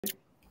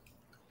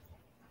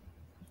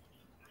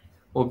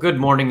Well, good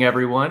morning,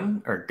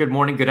 everyone, or good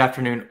morning, good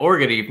afternoon, or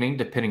good evening,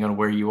 depending on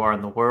where you are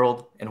in the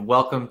world, and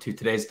welcome to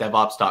today's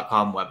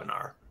DevOps.com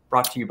webinar,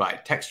 brought to you by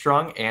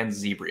Techstrong and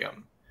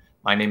Zebrium.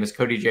 My name is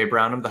Cody J.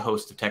 Brown. I'm the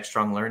host of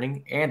Techstrong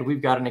Learning, and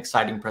we've got an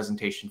exciting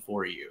presentation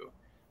for you.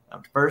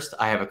 First,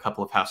 I have a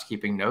couple of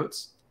housekeeping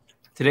notes.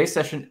 Today's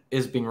session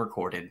is being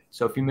recorded,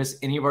 so if you miss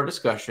any of our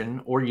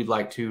discussion or you'd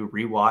like to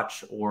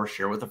rewatch or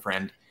share with a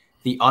friend,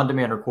 the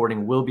on-demand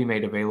recording will be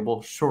made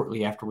available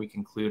shortly after we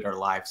conclude our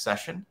live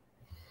session.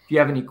 If you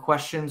have any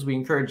questions, we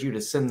encourage you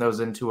to send those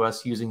in to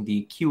us using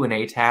the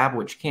Q&A tab,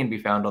 which can be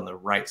found on the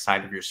right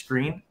side of your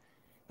screen.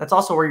 That's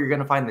also where you're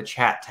going to find the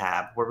chat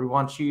tab, where we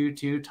want you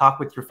to talk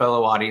with your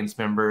fellow audience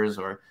members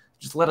or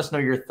just let us know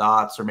your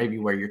thoughts or maybe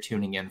where you're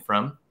tuning in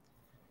from.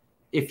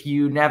 If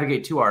you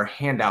navigate to our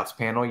handouts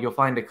panel, you'll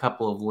find a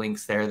couple of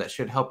links there that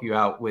should help you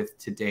out with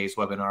today's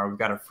webinar. We've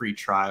got a free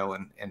trial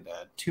and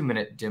a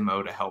 2-minute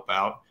demo to help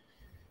out.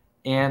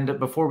 And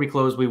before we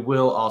close, we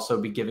will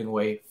also be giving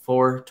away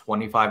 4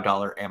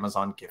 $25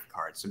 Amazon gift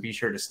cards. So be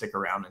sure to stick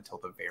around until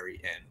the very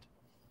end.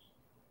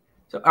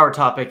 So our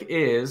topic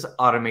is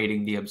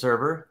automating the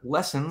observer,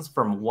 lessons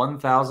from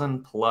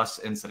 1,000 plus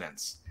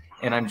incidents.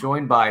 And I'm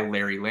joined by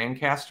Larry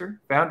Lancaster,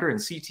 founder and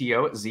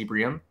CTO at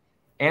Zebrium,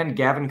 and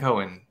Gavin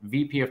Cohen,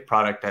 VP of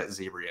Product at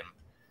Zebrium.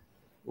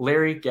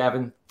 Larry,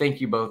 Gavin,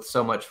 thank you both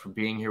so much for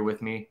being here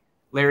with me.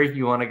 Larry,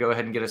 you want to go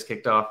ahead and get us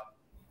kicked off?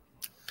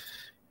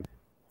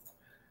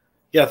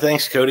 Yeah,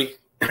 thanks, Cody.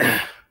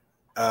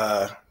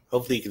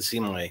 Hopefully you can see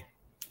my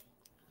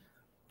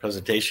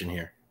presentation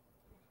here.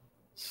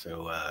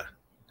 So,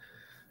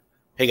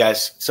 hey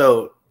guys.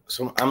 So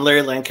I'm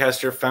Larry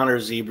Lancaster, founder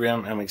of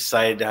Zebrium. I'm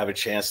excited to have a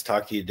chance to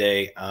talk to you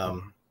today.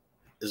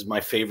 This is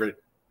my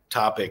favorite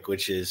topic,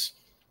 which is,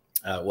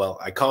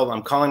 I'm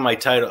calling my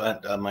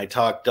title, my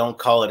talk, Don't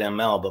Call It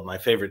ML, but my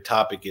favorite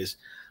topic is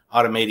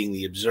automating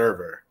the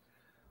observer,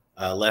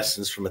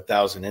 lessons from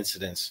 1,000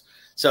 incidents.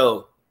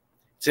 So,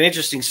 it's an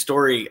interesting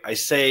story. I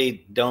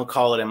say don't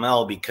call it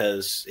ML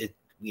because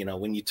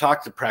when you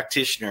talk to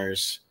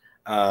practitioners,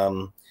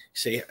 they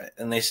say,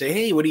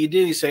 hey, what do?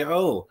 You say,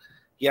 oh,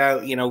 yeah,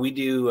 we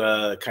do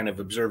kind of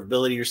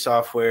observability or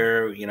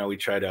software. We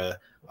try to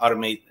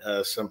automate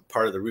some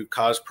part of the root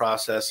cause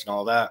process and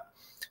all that.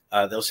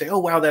 They'll say, oh,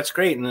 wow, that's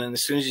great. And then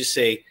as soon as you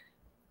say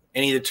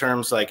any of the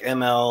terms like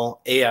ML,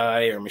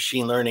 AI, or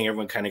machine learning,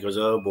 everyone kind of goes,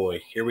 oh boy,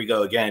 here we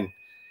go again.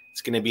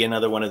 It's going to be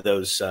another one of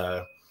those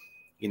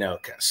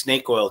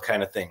snake oil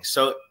kind of thing.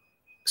 So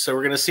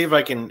we're going to see if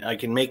I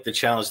can make the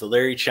challenge. The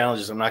Larry challenge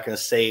is I'm not going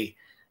to say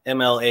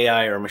ML,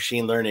 AI, or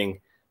machine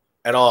learning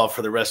at all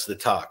for the rest of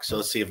the talk. So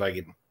let's see if I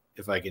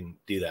can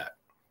do that.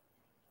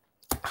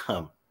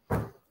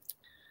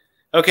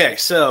 Okay,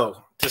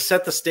 so to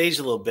set the stage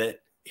a little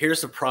bit,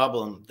 here's the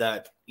problem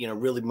that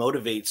really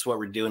motivates what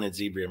we're doing at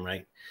Zebrium,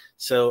 right?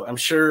 So I'm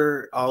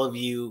sure all of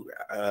you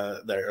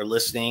that are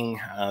listening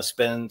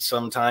spend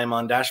some time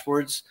on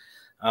dashboards.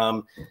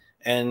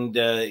 And,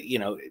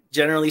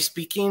 generally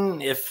speaking,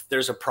 if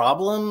there's a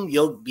problem,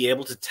 you'll be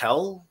able to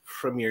tell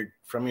from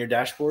your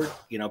dashboard,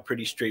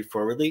 pretty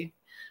straightforwardly.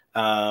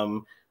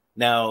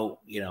 Now,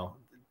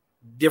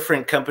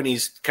 different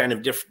companies kind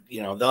of different,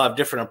 they'll have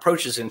different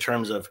approaches in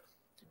terms of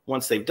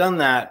once they've done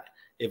that,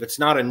 if it's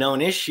not a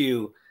known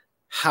issue,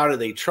 how do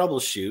they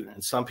troubleshoot?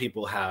 And some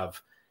people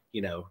have,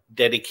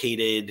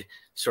 dedicated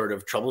sort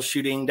of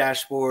troubleshooting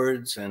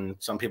dashboards, and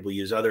some people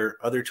use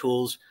other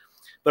tools.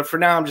 But for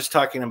now, I'm just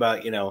talking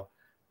about,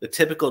 the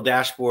typical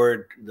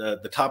dashboard,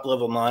 the top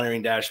level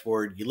monitoring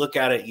dashboard. You look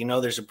at it,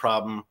 there's a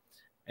problem.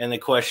 And the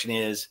question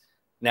is,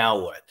 now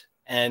what?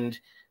 And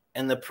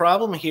the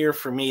problem here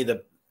for me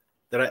that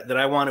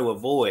I want to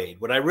avoid,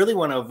 what I really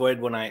want to avoid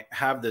when I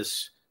have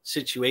this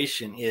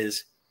situation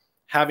is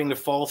having to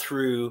fall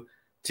through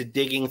to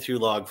digging through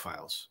log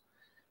files.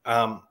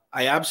 I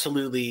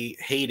absolutely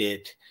hate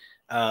it.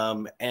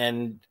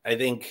 And I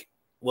think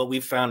what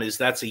we've found is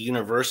that's a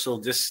universal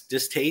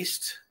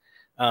distaste,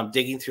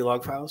 digging through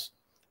log files.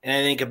 And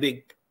I think a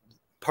big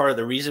part of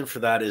the reason for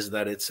that is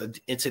that it's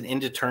an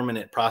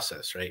indeterminate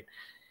process, right?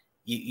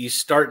 You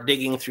start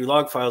digging through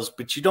log files,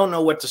 but you don't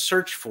know what to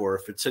search for.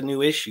 If it's a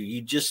new issue,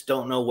 you just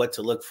don't know what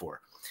to look for.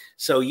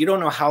 So you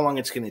don't know how long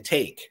it's going to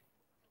take.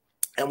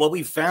 And what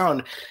we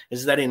found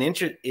is that in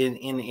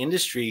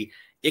industry,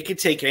 it could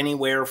take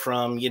anywhere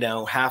from,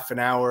 half an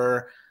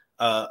hour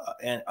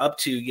and up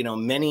to,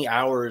 many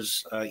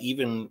hours,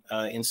 even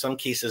in some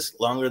cases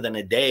longer than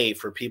a day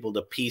for people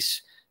to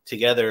piece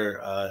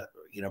together,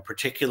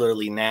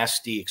 particularly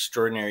nasty,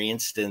 extraordinary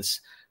incidents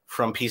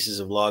from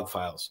pieces of log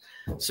files.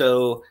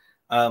 So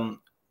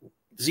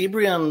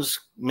Zebrium's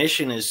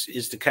mission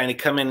is to kind of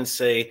come in and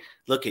say,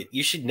 look,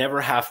 you should never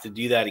have to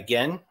do that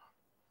again.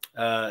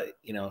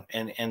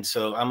 And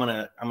so I'm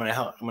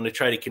gonna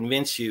try to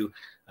convince you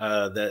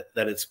that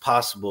it's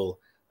possible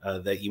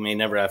that you may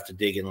never have to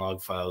dig in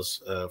log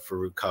files for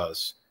root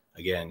cause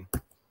again.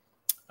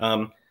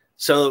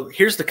 So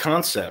here's the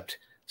concept.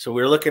 So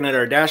we're looking at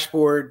our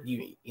dashboard.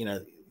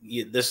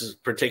 This is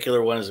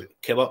particular one is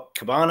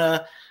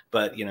Kibana.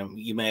 but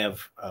you may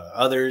have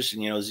others,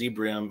 and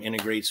Zebrium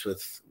integrates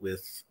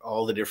with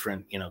all the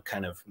different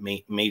kind of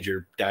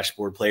major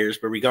dashboard players.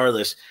 But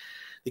regardless,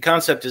 the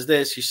concept is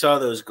this: you saw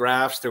those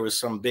graphs. There was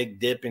some big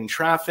dip in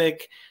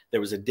traffic.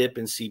 There was a dip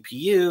in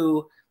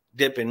CPU,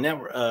 dip in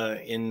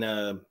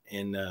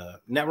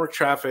network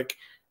traffic,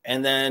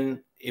 and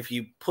then if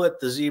you put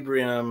the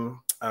Zebrium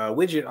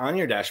widget on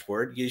your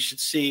dashboard, you should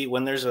see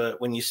when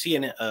you see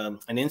an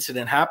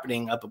incident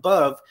happening up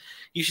above,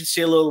 you should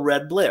see a little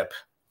red blip.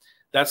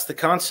 That's the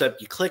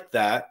concept. You click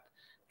that,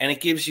 and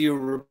it gives you a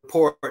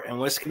report. And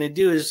what it's going to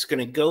do is it's going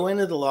to go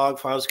into the log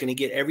file. It's going to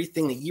get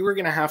everything that you were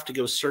going to have to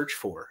go search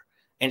for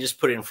and just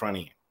put it in front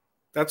of you.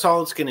 That's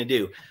all it's going to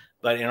do.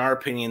 But in our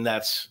opinion,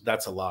 that's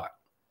a lot.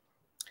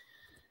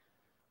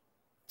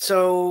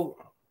 So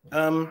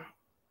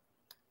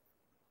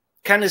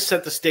kind of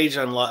set the stage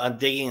on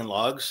digging in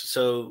logs.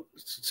 So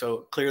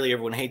clearly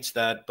everyone hates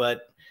that,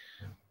 but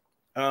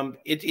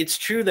it's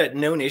true that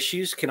known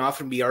issues can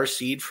often be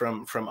RC'd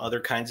from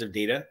other kinds of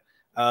data.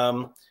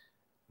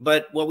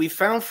 But what we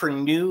found for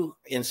new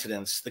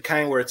incidents, the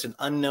kind where it's an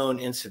unknown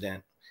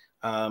incident,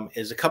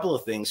 is a couple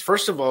of things.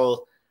 First of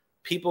all,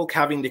 people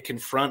having to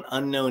confront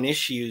unknown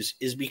issues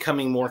is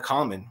becoming more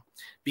common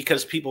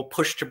because people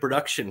push to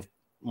production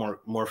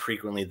more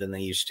frequently than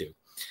they used to.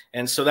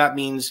 And so that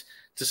means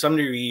to some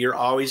degree, you're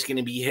always going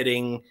to be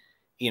hitting,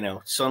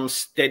 some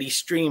steady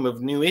stream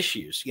of new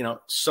issues.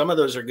 Some of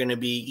those are going to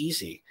be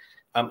easy.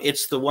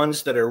 It's the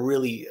ones that are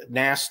really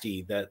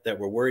nasty that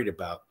we're worried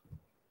about.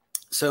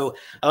 So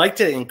I like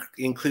to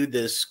include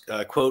this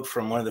quote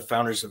from one of the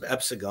founders of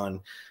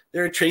Epsagon.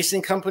 They're a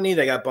tracing company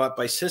that got bought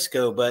by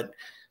Cisco, but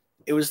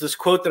it was this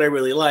quote that I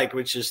really liked,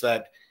 which is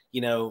that,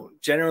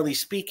 generally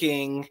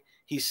speaking,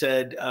 he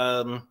said,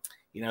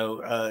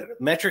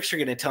 metrics are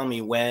going to tell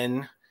me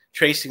when,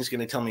 tracing is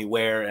going to tell me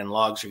where, and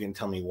logs are going to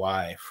tell me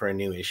why for a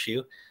new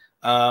issue.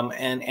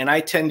 And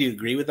I tend to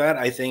agree with that.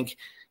 I think,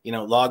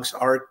 logs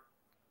are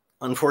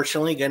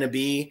unfortunately going to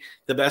be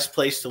the best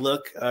place to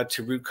look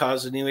to root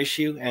cause a new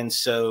issue. And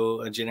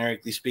so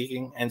generically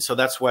speaking, and so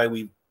that's why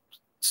we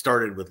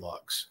started with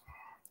logs.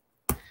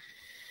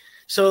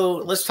 So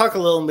let's talk a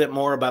little bit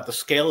more about the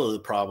scale of the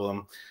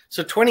problem.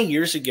 So 20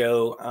 years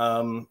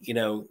ago,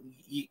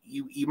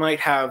 you might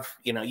have,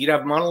 you'd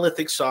have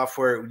monolithic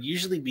software. It would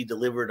usually be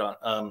delivered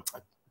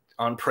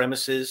on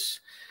premises.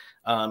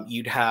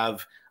 You'd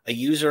have a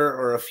user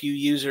or a few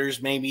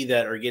users maybe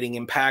that are getting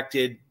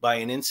impacted by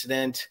an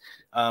incident.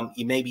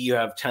 Maybe you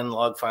have 10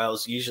 log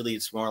files. Usually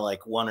it's more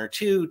like 1 or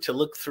 2 to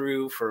look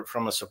through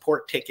from a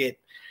support ticket.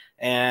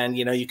 And,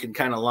 you can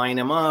kind of line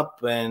them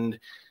up, and,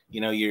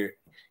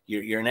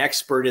 you're an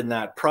expert in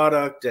that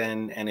product,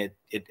 and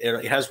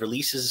it has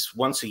releases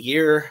once a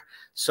year.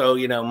 So,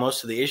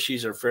 most of the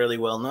issues are fairly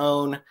well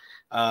known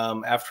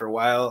after a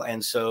while.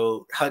 And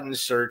so hunt and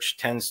search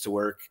tends to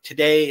work.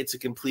 Today, it's a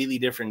completely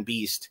different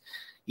beast.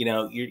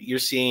 You're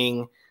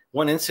seeing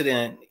one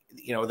incident,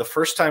 the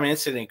first time an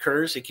incident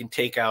occurs, it can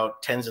take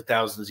out tens of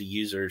thousands of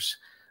users.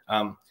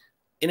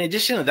 In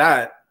addition to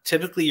that,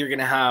 typically you're going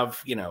to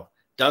have,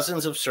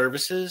 dozens of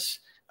services,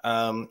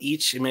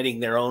 each emitting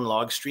their own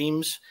log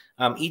streams,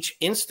 each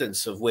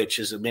instance of which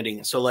is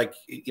emitting. So like,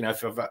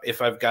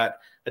 if I've got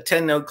a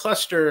 10 node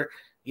cluster,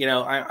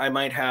 I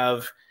might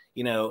have,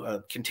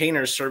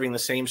 containers serving the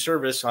same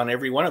service on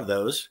every one of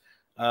those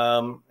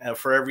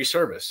for every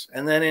service.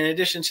 And then in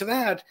addition to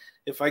that,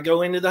 if I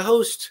go into the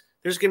host,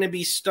 there's going to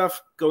be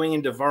stuff going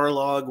into var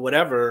log,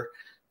 whatever,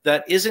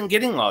 that isn't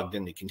getting logged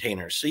into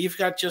containers. So you've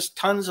got just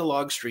tons of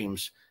log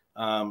streams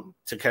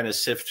to kind of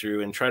sift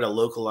through and try to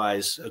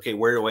localize, okay,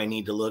 where do I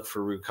need to look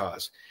for root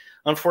cause?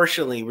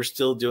 Unfortunately, we're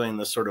still doing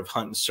the sort of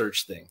hunt and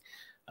search thing.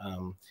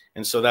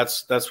 And so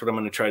that's what I'm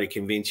going to try to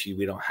convince you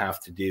we don't have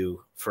to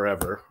do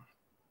forever.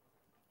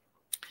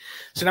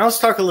 So now let's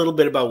talk a little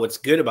bit about what's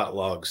good about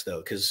logs, though,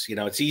 because,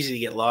 it's easy to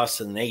get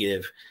lost in the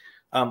negative.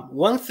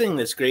 One thing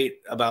that's great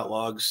about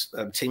logs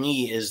to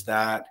me is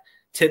that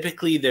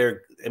typically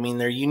they're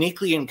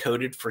uniquely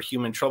encoded for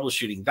human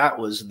troubleshooting. That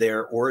was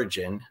their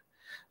origin.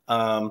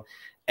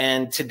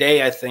 And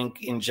today, I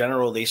think in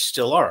general, they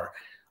still are.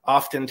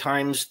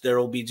 Oftentimes there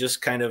will be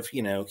just kind of,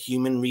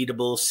 human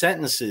readable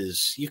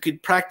sentences. You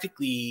could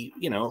practically,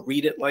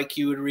 read it like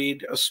you would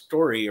read a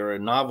story or a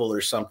novel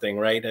or something,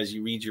 right? As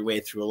you read your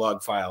way through a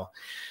log file.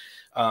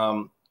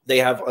 They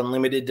have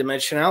unlimited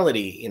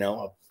dimensionality.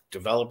 A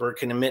developer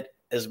can emit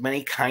as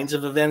many kinds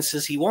of events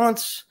as he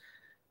wants.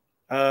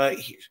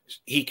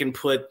 He can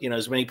put,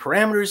 as many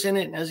parameters in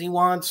it as he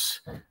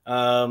wants,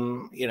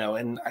 and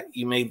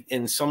you may,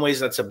 in some ways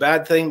that's a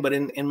bad thing, but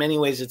in many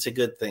ways it's a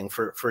good thing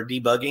for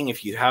debugging.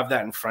 If you have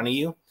that in front of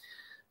you,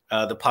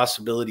 the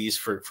possibilities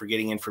for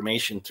getting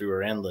information through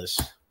are endless.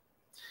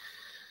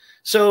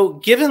 So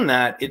given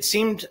that, it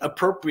seemed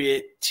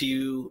appropriate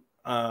to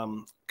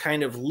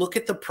kind of look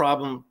at the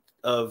problem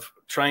of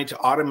trying to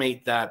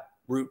automate that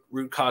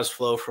root cause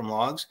flow from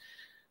logs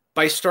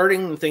by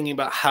starting and thinking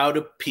about how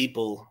do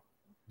people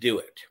do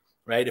it,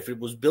 right? If it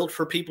was built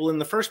for people in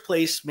the first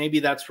place, maybe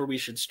that's where we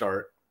should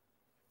start.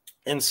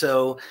 And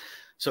so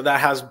So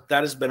that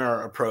has been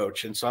our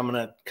approach. And so I'm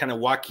going to kind of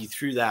walk you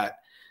through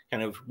that,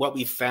 kind of what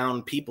we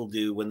found people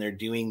do when they're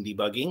doing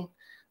debugging,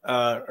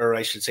 or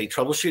I should say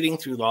troubleshooting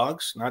through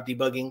logs, not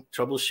debugging,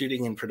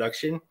 troubleshooting in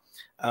production.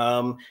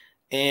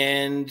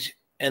 And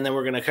then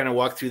we're going to kind of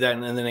walk through that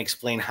and then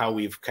explain how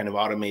we've kind of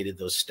automated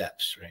those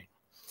steps, right?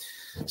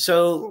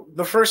 So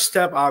the first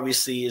step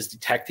obviously is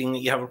detecting that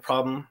you have a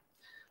problem.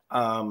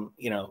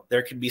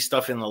 There could be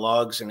stuff in the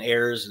logs and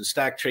errors and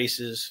stack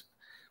traces,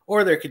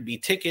 or there could be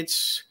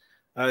tickets.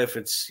 If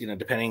it's,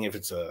 depending if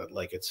it's a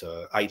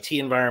IT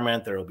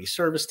environment, there will be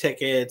service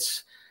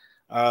tickets,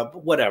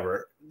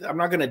 whatever. I'm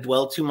not going to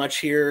dwell too much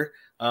here.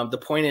 The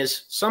point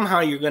is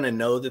somehow you're going to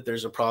know that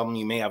there's a problem.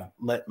 You may have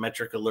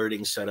metric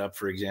alerting set up,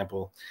 for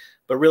example.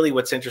 But really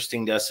what's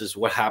interesting to us is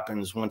what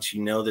happens once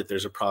you know that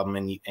there's a problem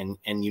and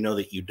you know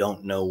that you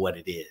don't know what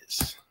it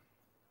is.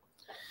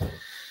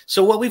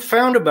 So what we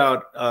found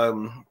about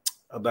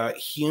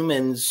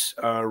humans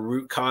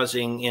root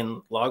causing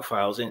in log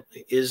files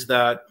is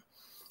that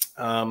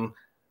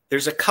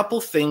there's a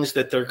couple things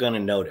that they're going to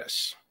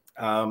notice.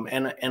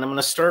 And I'm going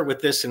to start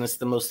with this, and it's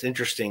the most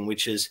interesting,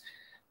 which is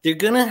they're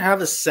going to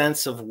have a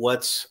sense of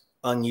what's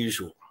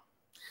unusual.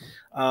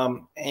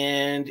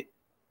 And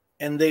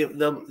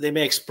they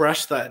may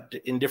express that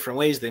in different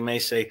ways. They may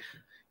say,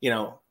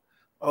 the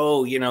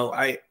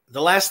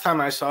last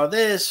time I saw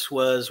this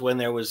was when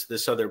there was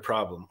this other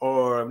problem,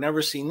 or I've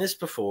never seen this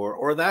before,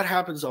 or that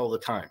happens all the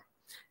time.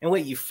 And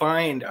what you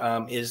find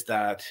is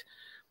that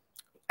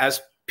as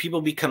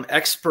people become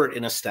expert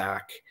in a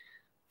stack,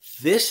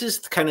 this is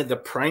kind of the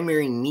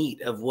primary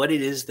meat of what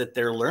it is that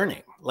they're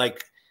learning.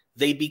 Like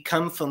they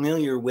become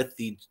familiar with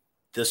the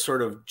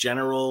sort of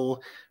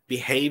general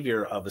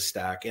behavior of a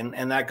stack.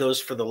 And that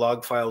goes for the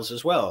log files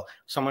as well.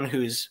 Someone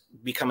who's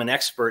become an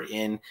expert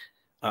in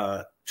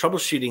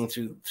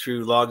troubleshooting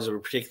through logs of a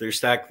particular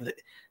stack,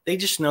 they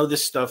just know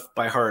this stuff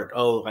by heart.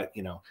 Oh,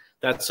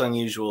 that's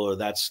unusual, or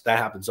that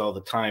happens all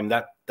the time.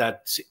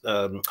 That's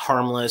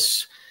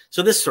harmless.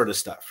 So this sort of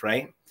stuff,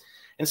 right?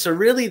 And so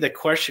really the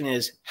question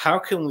is, how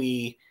can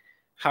we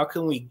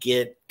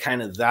get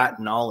kind of that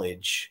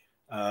knowledge,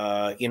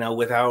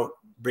 without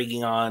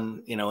bringing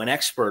on, an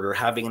expert, or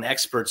having an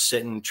expert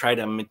sit and try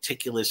to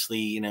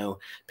meticulously,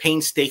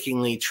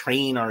 painstakingly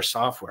train our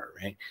software,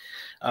 right?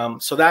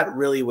 So that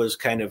really was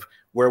kind of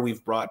where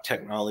we've brought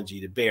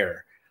technology to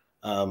bear.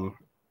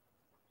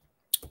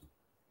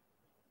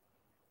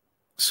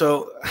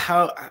 So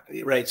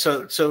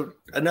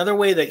another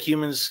way that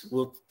humans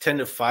will tend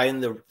to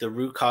find the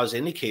root cause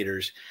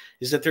indicators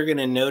is that they're going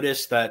to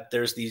notice that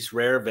there's these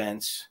rare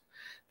events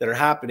that are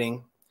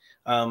happening,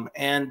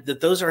 and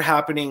that those are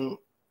happening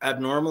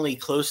abnormally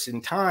close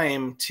in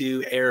time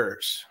to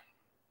errors.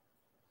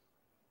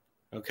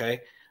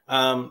 Okay.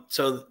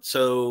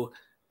 So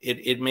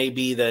it may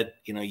be that,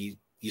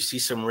 you see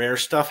some rare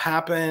stuff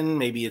happen.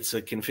 Maybe it's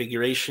a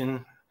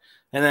configuration,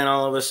 and then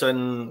all of a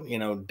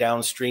sudden,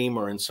 downstream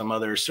or in some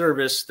other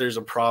service, there's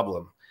a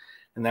problem,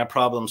 and that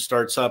problem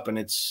starts up, and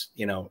it's,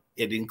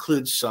 it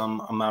includes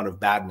some amount of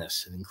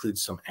badness. It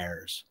includes some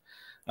errors.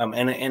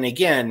 And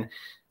again,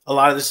 a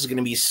lot of this is going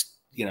to be,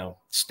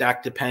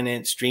 stack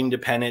dependent, stream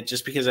dependent.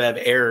 Just because I have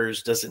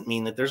errors doesn't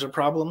mean that there's a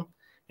problem.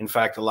 In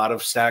fact, a lot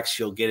of stacks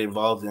you'll get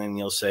involved in and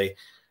you'll say,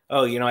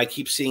 oh, I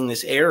keep seeing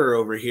this error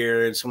over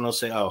here. And someone will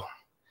say, oh,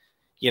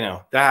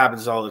 that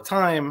happens all the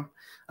time.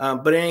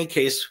 But in any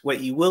case, what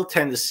you will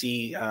tend to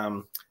see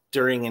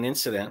during an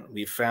incident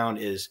we've found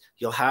is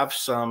you'll have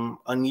some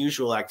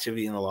unusual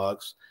activity in the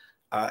logs,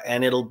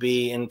 and it'll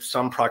be in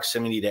some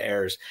proximity to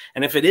errors.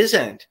 And if it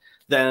isn't,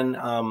 then,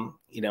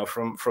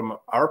 from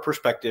our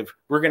perspective,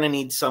 we're going to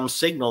need some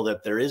signal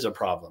that there is a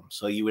problem.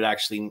 So you would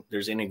actually,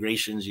 there's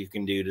integrations you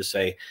can do to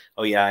say,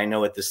 oh yeah, I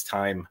know at this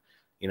time,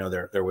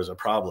 there was a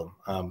problem.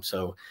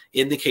 So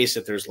in the case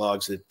that there's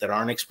logs that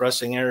aren't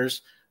expressing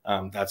errors,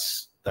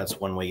 that's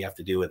one way you have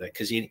to deal with it,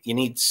 because you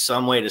need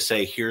some way to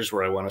say, here's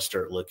where I want to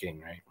start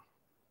looking, right?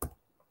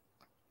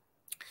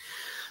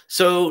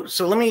 So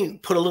let me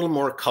put a little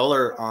more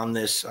color on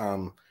this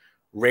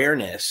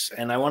rareness,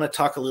 and I want to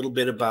talk a little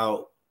bit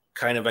about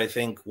kind of, I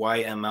think,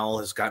 why ML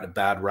has got a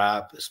bad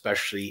rap,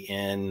 especially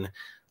in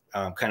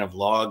kind of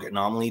log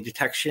anomaly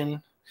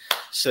detection.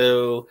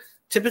 So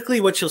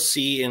typically what you'll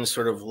see in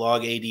sort of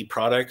log AD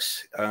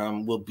products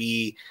will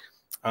be,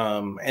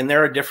 and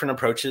there are different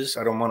approaches.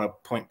 I don't want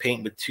to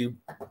paint with too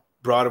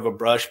broad of a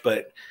brush,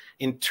 but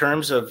in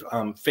terms of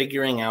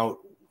figuring out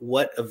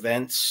what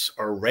events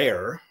are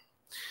rare,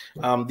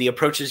 the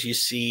approaches you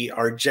see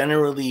are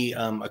generally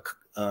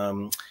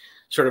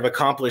sort of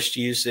accomplished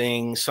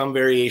using some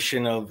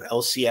variation of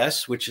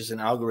LCS, which is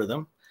an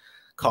algorithm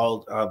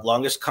called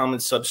longest common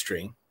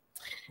substring.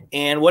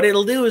 And what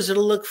it'll do is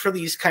it'll look for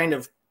these kind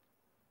of,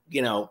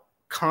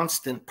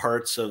 constant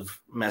parts of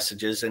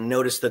messages and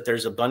notice that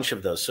there's a bunch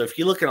of those. So if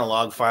you look in a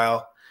log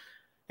file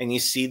and you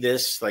see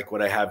this, like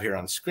what I have here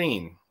on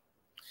screen,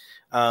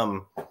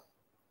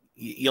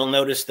 you'll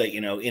notice that,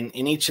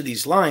 in each of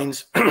these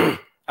lines, I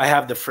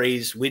have the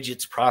phrase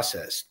widgets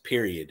processed,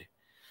 period.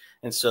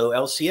 And so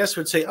LCS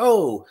would say,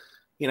 oh,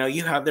 you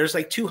know, there's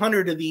like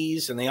 200 of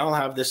these and they all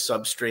have this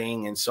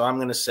substring. And so I'm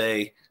going to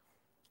say,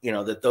 you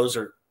know, that those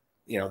are,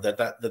 you know,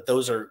 that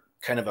those are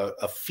kind of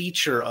a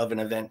feature of an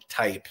event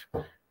type.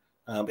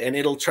 And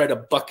it'll try to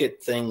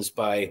bucket things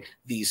by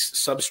these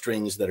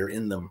substrings that are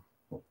in them.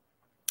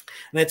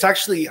 And it's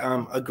actually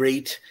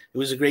it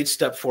was a great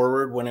step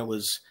forward when it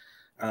was,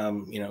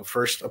 you know,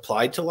 first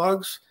applied to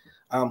logs.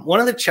 One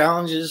of the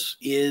challenges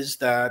is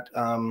that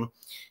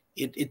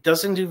it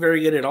doesn't do very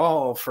good at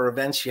all for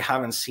events you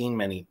haven't seen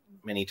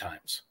many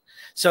times.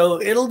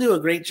 So it'll do a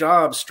great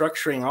job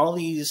structuring all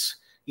these,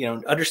 you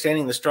know,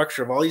 understanding the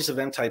structure of all these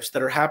event types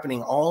that are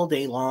happening all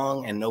day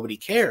long and nobody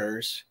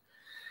cares.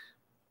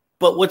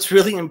 But what's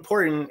really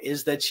important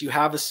is that you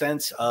have a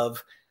sense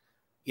of,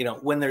 you know,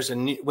 when there's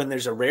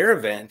a rare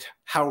event,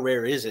 how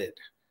rare is it?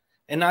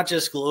 And not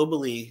just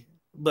globally,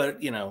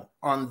 but, you know,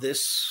 on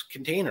this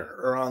container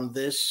or on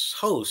this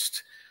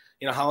host,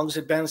 you know, how long has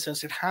it been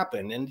since it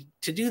happened? And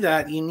to do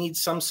that, you need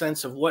some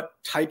sense of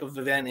what type of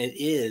event it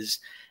is.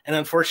 And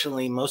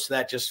unfortunately, most of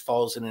that just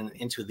falls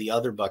into the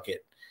other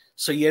bucket.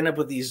 So you end up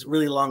with these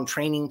really long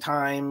training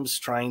times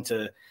trying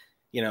to,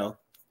 you know,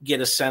 get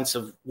a sense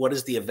of what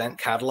is the event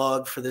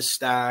catalog for this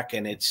stack.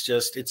 And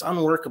it's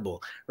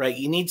unworkable, right?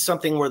 You need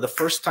something where the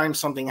first time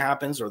something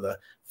happens or the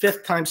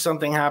fifth time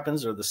something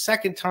happens or the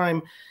second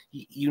time,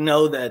 you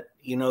know that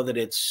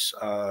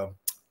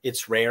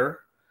it's rare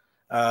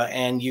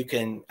and you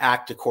can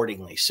act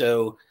accordingly.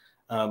 So,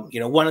 you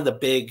know, one of the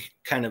big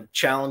kind of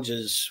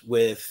challenges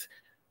with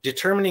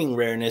determining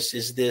rareness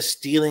is this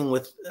dealing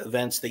with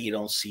events that you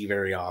don't see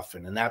very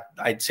often. And that,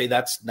 I'd say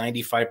that's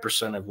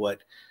 95% of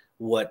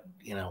what,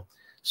 you know,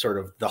 sort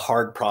of the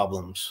hard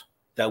problems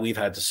that we've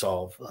had to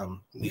solve.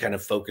 We kind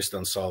of focused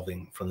on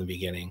solving from the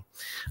beginning.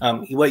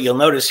 What you'll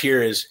notice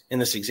here is in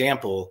this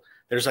example,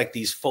 there's like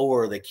these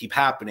 4 that keep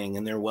happening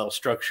and they're well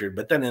structured,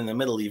 but then in the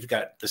middle, you've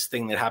got this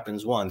thing that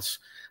happens once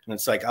and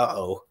it's like,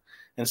 uh-oh.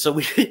 And so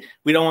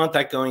we don't want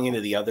that going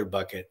into the other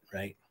bucket,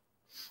 right?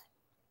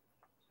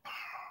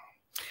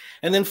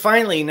 And then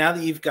finally, now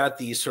that you've got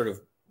these sort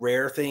of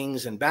rare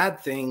things and bad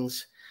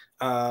things,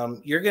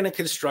 you're going to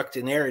construct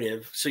a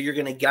narrative. So you're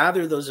going to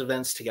gather those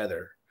events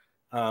together.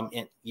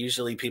 And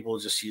usually people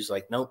just use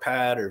like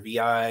Notepad or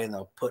VI, and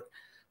they'll put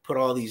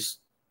all these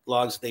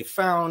logs they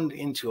found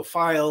into a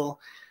file,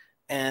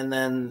 and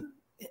then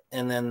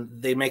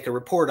they make a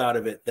report out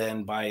of it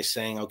then by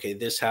saying, okay,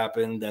 this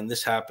happened, then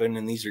this happened,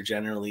 and these are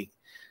generally,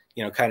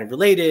 you know, kind of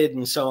related,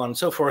 and so on and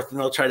so forth. And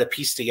they'll try to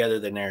piece together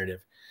the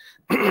narrative.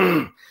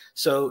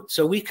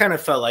 So we kind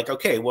of felt like,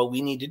 okay, what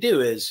we need to do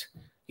is,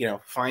 you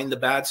know, find the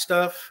bad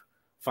stuff,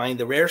 find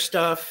the rare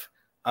stuff,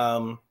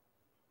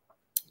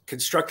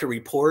 construct a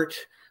report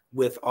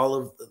with all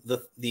of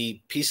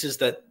the pieces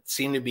that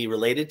seem to be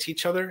related to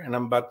each other. And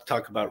I'm about to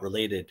talk about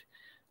related,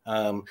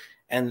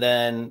 and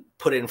then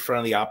put it in front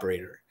of the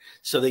operator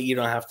so that you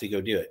don't have to go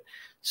do it.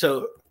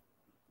 So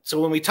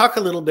when we talk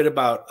a little bit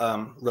about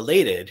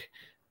related,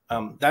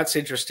 that's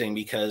interesting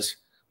because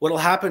what'll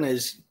happen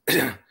is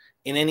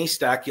in any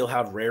stack, you'll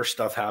have rare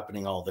stuff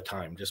happening all the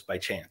time, just by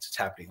chance. It's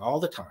happening all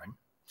the time.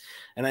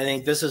 And I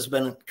think this has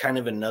been kind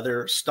of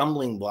another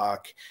stumbling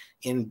block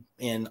in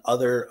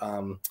other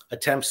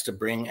attempts to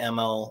bring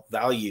ML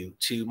value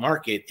to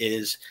market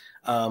is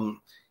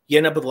you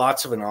end up with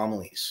lots of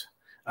anomalies.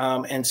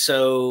 And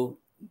so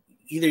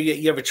either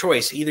you have a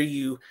choice. Either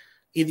you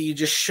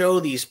just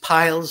show these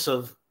piles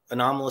of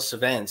anomalous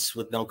events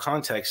with no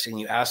context and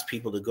you ask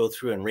people to go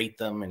through and rate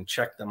them and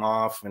check them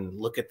off and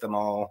look at them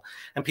all.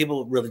 And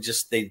people really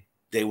just, they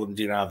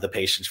do not have the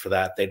patience for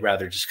that. They'd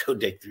rather just go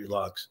dig through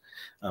logs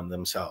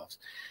themselves.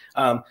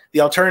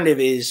 The alternative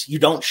is you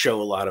don't show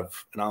a lot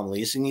of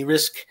anomalies and you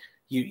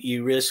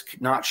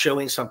risk not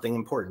showing something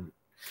important.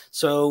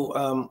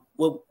 So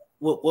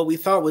what we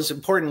thought was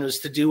important was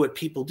to do what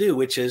people do,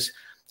 which is,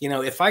 you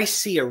know, if I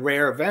see a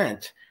rare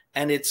event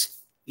and it's,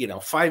 you know,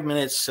 5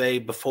 minutes, say,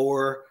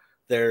 before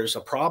there's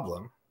a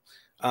problem,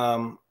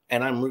 and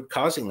I'm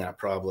causing that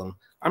problem,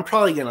 I'm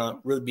probably going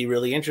to be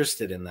really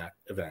interested in that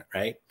event,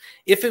 right?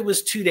 If it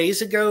was 2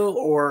 days ago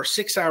or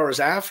 6 hours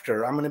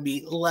after, I'm going to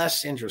be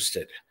less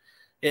interested.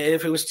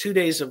 If it was 2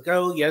 days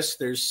ago, yes,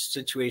 there's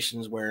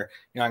situations where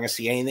you're not going to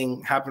see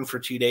anything happen for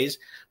 2 days,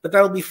 but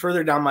that'll be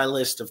further down my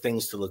list of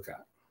things to look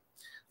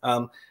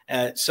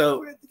at.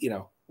 So, you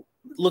know,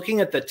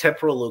 looking at the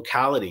temporal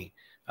locality,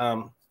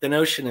 the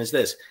notion is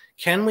this: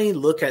 can we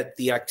look at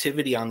the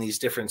activity on these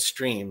different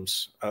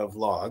streams of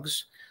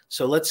logs?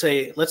 So let's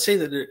say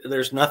that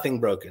there's nothing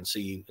broken. So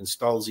you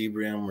install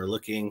Zebrium, we're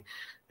looking,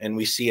 and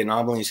we see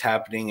anomalies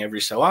happening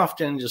every so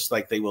often, just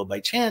like they will by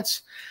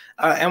chance.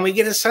 And we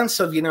get a sense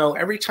of, you know,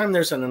 every time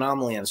there's an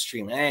anomaly on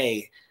stream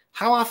A,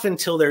 how often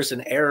till there's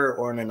an error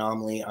or an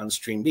anomaly on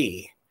stream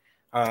B,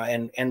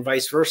 and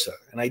vice versa.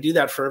 And I do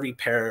that for every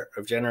pair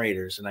of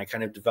generators. And I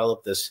kind of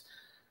develop this,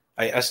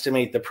 I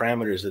estimate the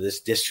parameters of this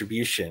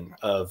distribution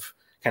of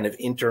kind of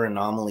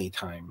inter-anomaly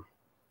time.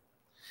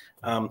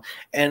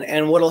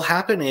 And what'll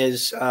happen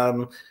is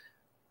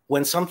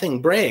when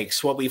something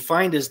breaks, what we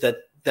find is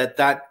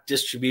that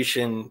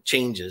distribution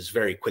changes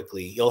very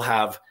quickly. You'll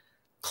have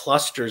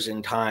clusters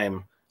in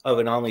time of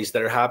anomalies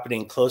that are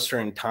happening closer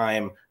in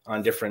time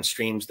on different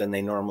streams than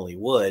they normally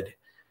would.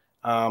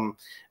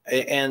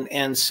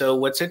 And so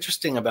what's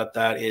interesting about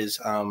that is,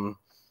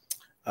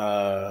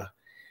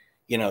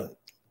 you know,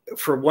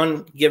 for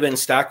one given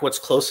stack, what's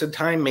close in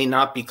time may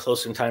not be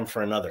close in time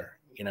for another.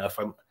 You know, if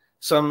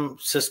some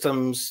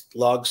systems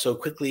log so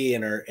quickly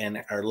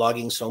and are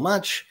logging so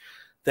much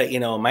that, you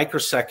know, a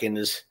microsecond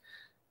is,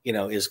 you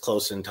know, is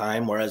close in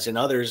time, whereas in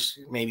others,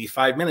 maybe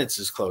 5 minutes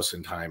is close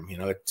in time. You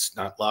know, it's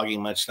not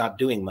logging much, not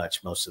doing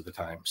much most of the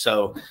time.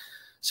 So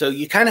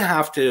you kind of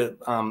have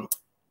to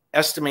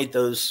estimate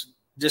those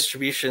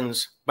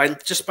distributions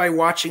just by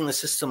watching the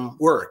system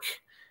work.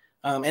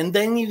 And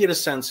then you get a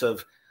sense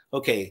of,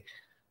 okay,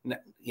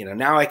 you know,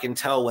 now I can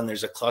tell when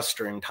there's a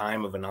cluster in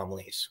time of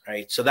anomalies,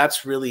 right? So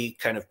that's really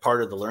kind of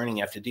part of the learning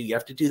you have to do. You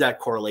have to do that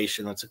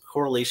correlation. That's a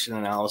correlation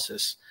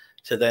analysis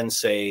to then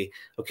say,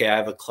 okay, I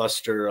have a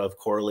cluster of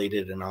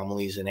correlated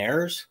anomalies and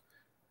errors.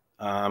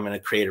 I'm going to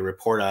create a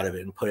report out of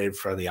it and put it in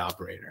front of the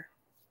operator,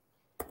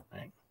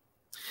 right?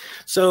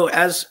 So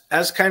as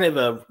kind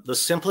of the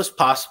simplest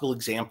possible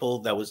example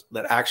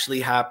that actually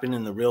happened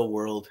in the real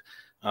world,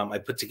 I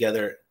put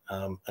together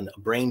a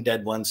brain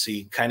dead one, so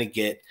you kind of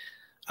get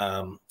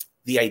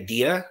the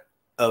idea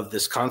of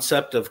this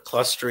concept of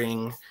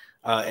clustering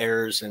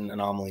errors and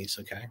anomalies.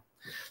 Okay,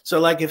 so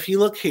like if you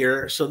look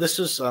here, so this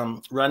is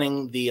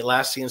running the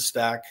Atlassian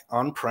stack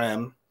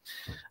on-prem.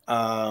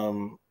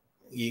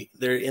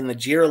 There in the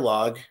Jira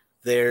log,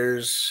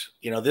 there's,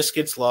 you know, this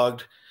gets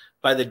logged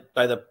by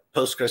the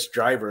Postgres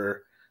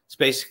driver. It's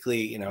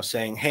basically, you know,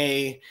 saying,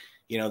 hey,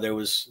 you know, there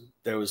was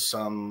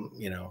some,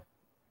 you know,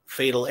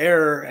 fatal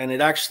error, and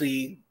it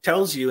actually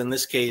tells you in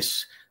this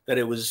case that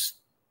it was,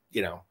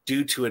 you know,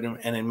 due to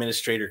an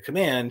administrator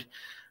command.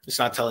 It's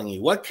not telling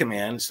you what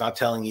command. It's not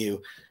telling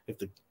you if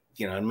the,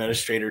 you know,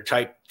 administrator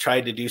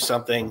tried to do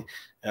something,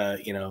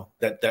 you know,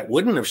 that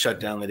wouldn't have shut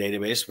down the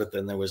database, but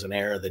then there was an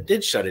error that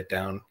did shut it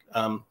down.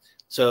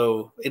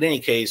 So in any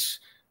case,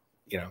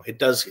 you know,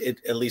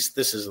 at least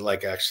this is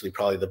like actually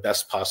probably the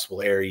best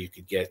possible error you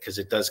could get, because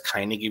it does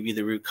kind of give you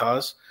the root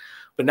cause.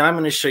 But now I'm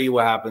going to show you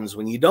what happens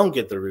when you don't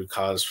get the root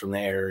cause from the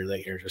error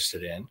that you're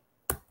interested in.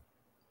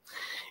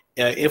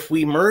 If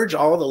we merge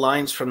all the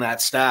lines from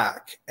that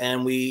stack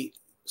and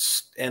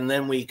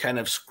then we kind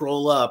of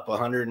scroll up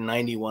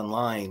 191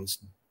 lines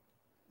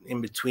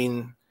in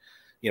between,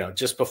 you know,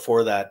 just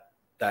before that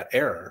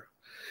error,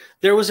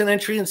 there was an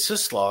entry in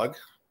syslog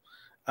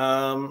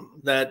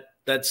that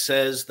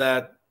says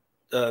that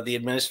the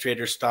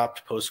administrator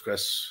stopped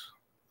Postgres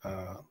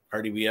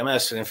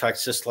RDBMS. And in fact,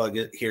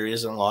 syslog here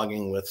isn't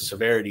logging with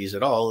severities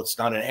at all. It's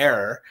not an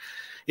error.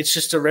 It's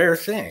just a rare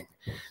thing.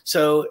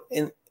 So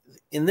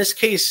in this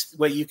case,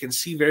 what you can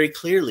see very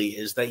clearly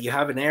is that you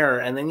have an error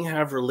and then you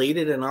have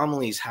related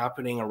anomalies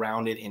happening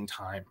around it in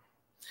time.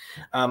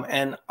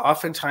 And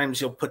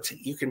oftentimes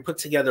you can put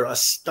together a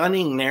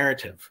stunning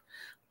narrative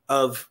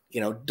of, you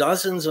know,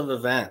 dozens of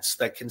events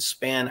that can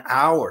span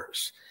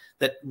hours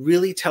that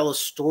really tell a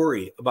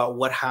story about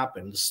what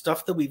happened. The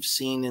stuff that we've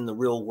seen in the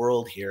real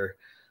world here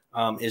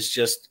it's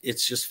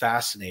just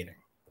fascinating.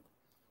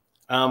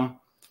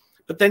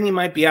 But then you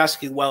might be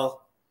asking, well,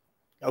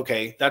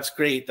 okay, that's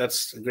great.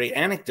 That's a great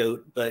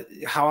anecdote, but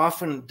how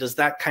often does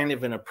that kind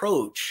of an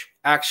approach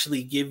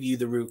actually give you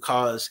the root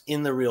cause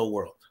in the real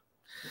world?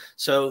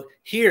 So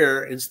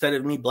here, instead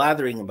of me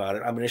blathering about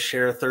it, I'm going to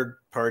share a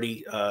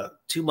third-party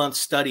 2-month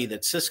study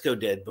that Cisco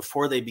did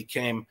before they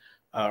became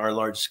our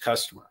largest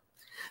customer.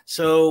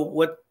 So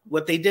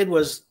what they did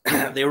was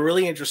they were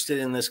really interested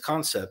in this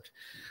concept.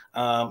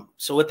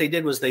 So what they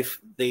did was they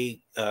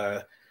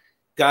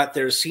got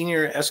their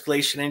senior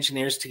escalation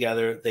engineers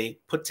together. They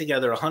put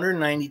together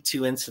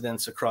 192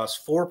 incidents across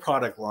 4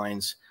 product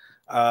lines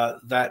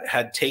that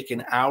had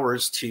taken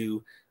hours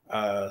to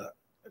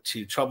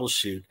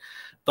troubleshoot,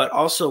 but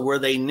also where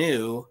they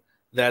knew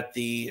that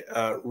the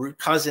root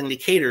cause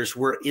indicators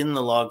were in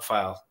the log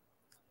file.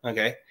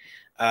 Okay,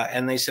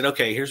 and they said,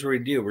 okay, here's what we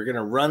do. We're going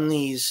to run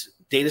these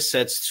data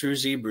sets through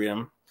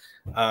Zebrium,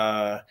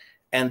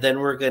 and then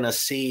we're going to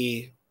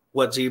see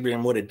what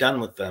Zebrium would have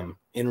done with them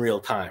in real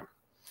time.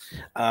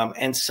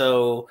 And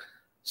so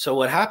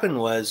what happened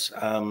was,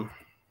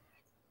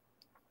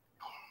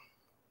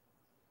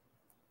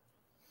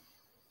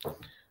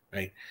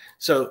 right.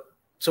 So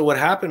what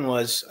happened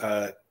was,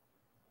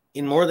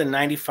 in more than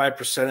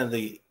 95% of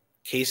the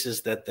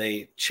cases that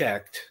they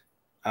checked,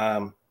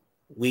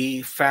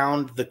 we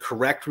found the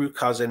correct root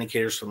cause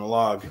indicators from the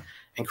log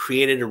and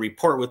created a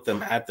report with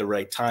them at the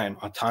right time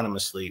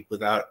autonomously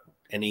without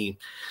any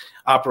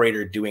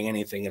operator doing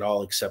anything at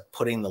all except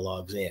putting the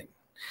logs in.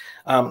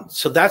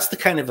 So that's the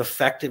kind of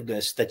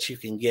effectiveness that you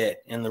can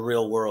get in the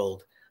real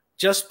world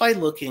just by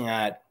looking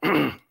at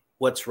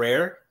what's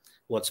rare,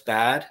 what's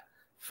bad,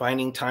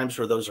 finding times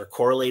where those are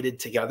correlated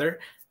together,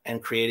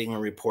 and creating a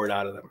report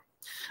out of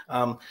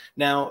them.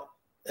 Now,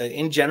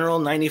 in general,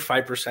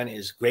 95%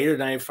 is greater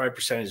than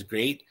 95% is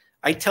great.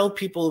 I tell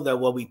people that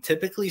what we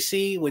typically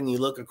see when you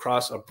look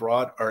across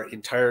our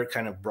entire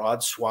kind of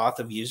broad swath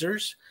of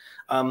users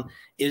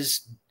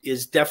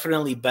is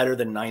definitely better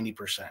than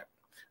 90%.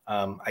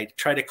 I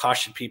try to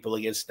caution people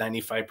against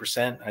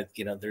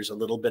 95%. There's a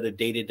little bit of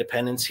data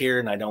dependence here,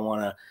 and I don't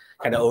want to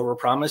kind of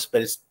overpromise,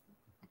 but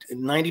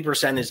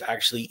 90% is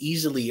actually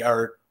easily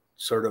our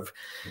sort of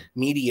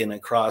median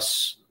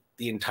across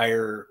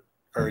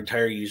our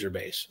entire user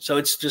base. So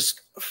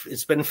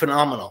it's been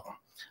phenomenal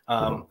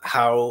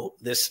how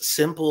this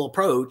simple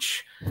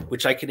approach,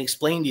 which I can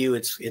explain to you,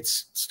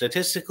 it's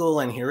statistical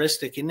and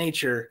heuristic in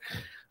nature,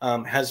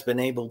 has been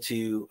able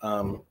to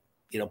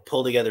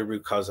pull together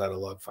root cause out of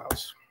log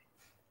files.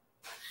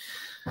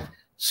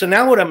 So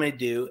now what I'm going to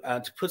do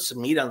to put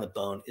some meat on the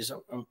bone is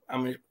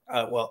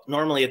well,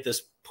 normally at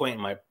this point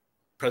in my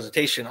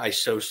presentation, I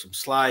show some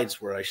slides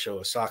where I show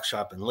a sock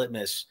shop and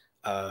litmus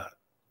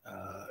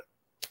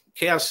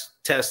chaos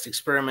test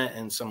experiment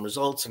and some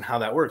results and how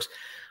that works.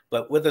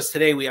 But with us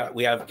today,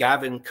 we have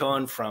Gavin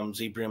Cohen from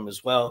Zebrium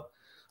as well,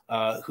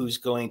 who's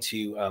going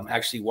to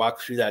actually walk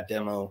through that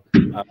demo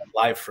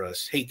live for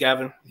us. Hey,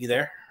 Gavin, you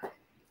there?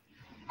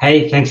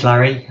 Hey, thanks,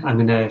 Larry. I'm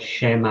going to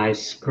share my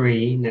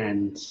screen,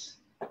 and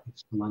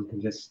if someone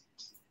can just,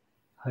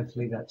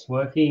 hopefully that's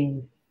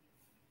working.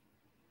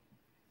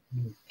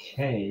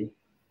 Okay.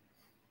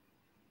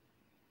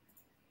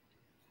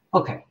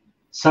 Okay.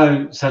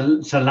 So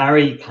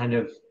Larry kind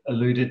of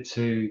alluded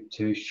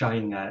to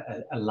showing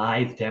a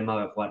live demo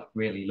of what it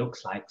really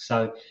looks like.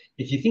 So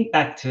if you think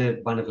back to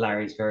one of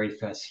Larry's very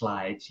first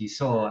slides, you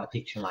saw a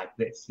picture like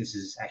this. This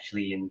is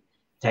actually in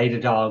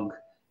Datadog.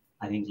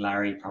 I think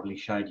Larry probably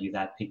showed you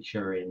that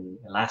picture in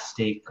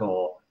Elastic,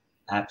 or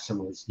perhaps some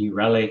of his new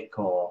Relic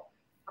or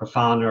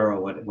Grafana or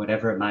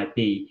whatever it might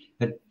be.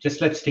 But just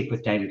let's stick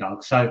with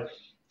Datadog. So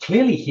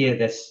clearly here,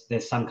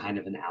 there's some kind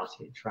of an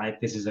outage, right?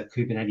 This is a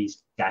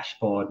Kubernetes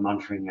dashboard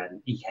monitoring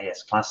an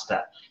EKS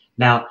cluster.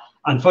 Now,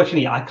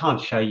 unfortunately, I can't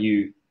show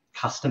you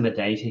customer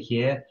data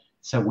here.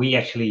 So we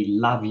actually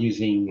love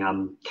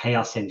using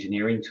chaos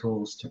engineering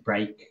tools to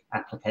break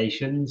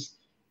applications.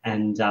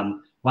 And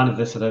one of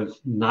the sort of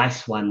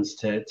nice ones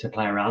to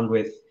play around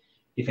with,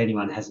 if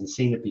anyone hasn't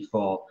seen it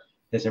before,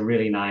 there's a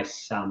really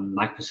nice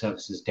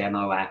microservices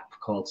demo app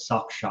called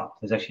Sock Shop.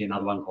 There's actually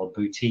another one called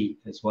Boutique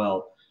as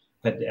well.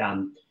 But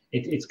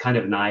it's kind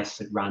of nice.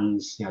 It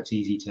runs, it's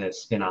easy to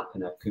spin up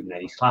in a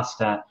Kubernetes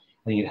cluster.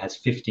 I think it has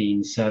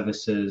 15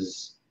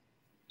 services,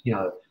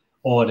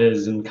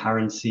 orders and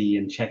currency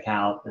and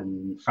checkout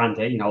and front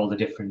end, all the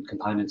different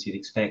components you'd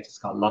expect. It's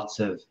got lots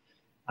of,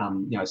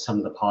 some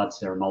of the pods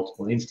there are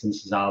multiple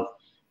instances of.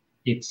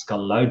 It's got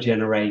a load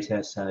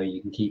generator, so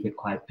you can keep it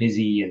quite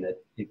busy, and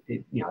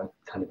it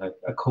kind of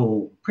a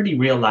cool, pretty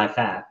real life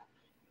app.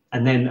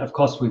 And then, of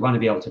course, we want to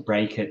be able to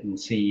break it and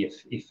see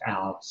if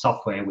our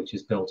software, which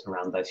is built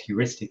around those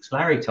heuristics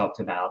Larry talked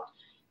about,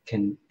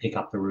 can pick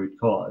up the root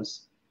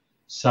cause.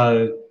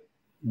 So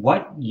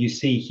what you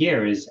see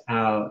here is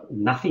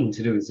nothing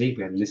to do with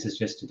Zebrium. This is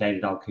just a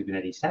Datadog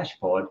Kubernetes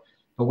dashboard,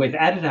 but we've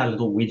added our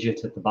little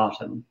widget at the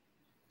bottom.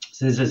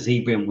 So there's a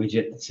Zebrium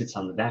widget that sits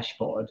on the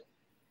dashboard.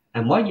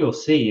 And what you'll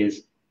see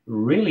is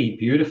really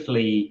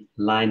beautifully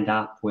lined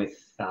up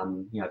with,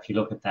 if you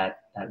look at that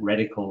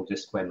reticle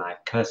just where my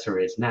cursor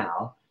is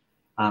now,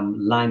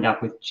 lined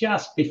up with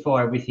just before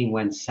everything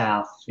went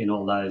south in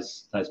all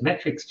those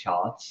metrics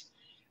charts,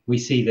 we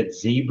see that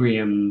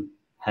Zebrium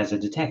has a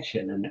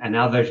detection. And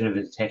our version of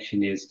the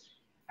detection is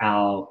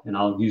and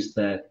I'll use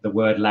the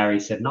word Larry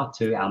said not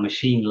to, our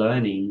machine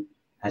learning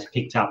has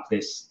picked up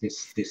this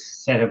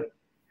set of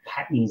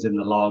patterns in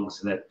the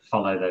logs that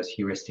follow those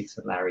heuristics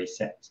that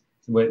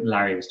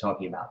Larry was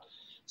talking about.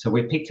 So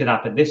we picked it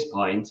up at this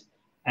point,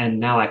 and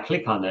now I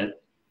click on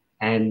it,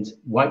 and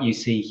what you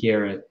see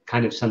here are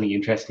kind of something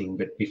interesting.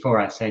 But before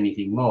I say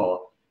anything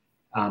more,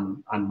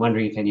 I'm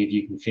wondering if any of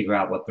you can figure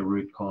out what the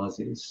root cause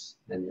is.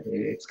 And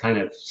it's kind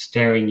of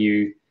staring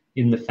you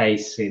in the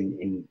face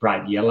in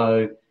bright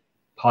yellow: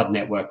 pod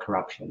network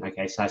corruption.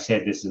 Okay, so I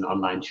said this is an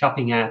online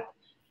shopping app.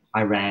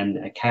 I ran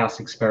a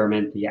chaos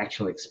experiment. The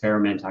actual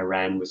experiment I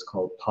ran was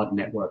called pod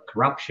network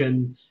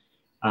corruption.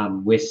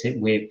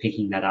 We're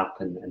picking that up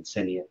and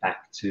sending it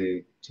back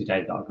to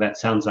Datadog. That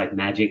sounds like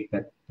magic,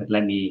 but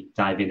let me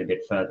dive in a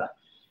bit further.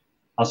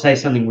 I'll say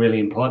something really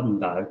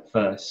important though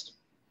first.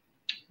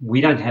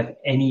 We don't have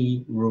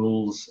any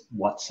rules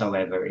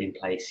whatsoever in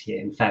place here.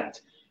 In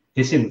fact,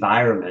 this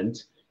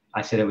environment,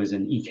 I said it was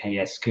an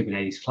EKS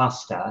Kubernetes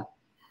cluster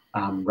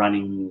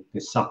running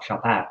this Sock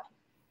Shop app.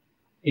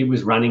 It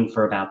was running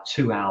for about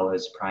 2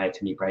 hours prior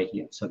to me breaking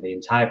it. So the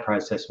entire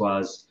process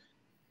was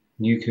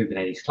new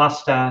Kubernetes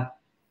cluster,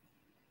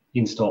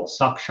 install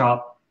Sock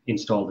Shop,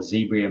 install the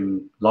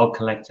Zebrium log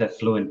collector,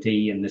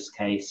 FluentD in this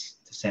case,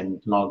 to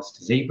send logs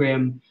to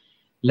Zebrium.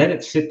 Let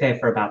it sit there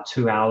for about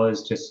 2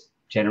 hours, just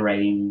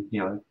generating,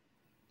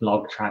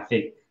 log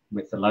traffic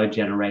with the load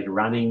generator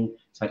running.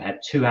 So it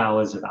had 2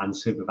 hours of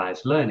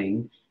unsupervised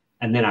learning,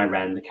 and then I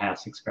ran the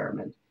chaos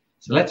experiment.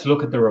 So let's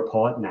look at the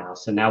report now.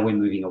 So now we're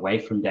moving away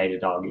from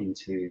Datadog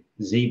into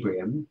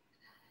Zebrium.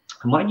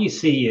 And what you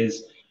see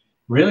is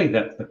really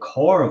the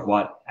core of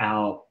what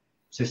our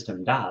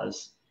system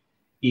does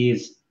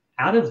is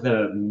out of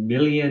the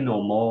million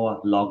or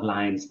more log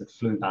lines that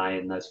flew by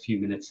in those few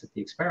minutes that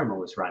the experiment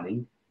was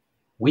running,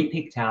 we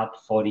picked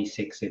out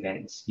 46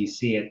 events. You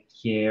see it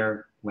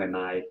here where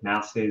my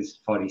mouse is,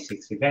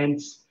 46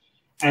 events.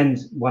 And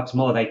what's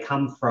more, they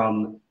come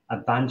from a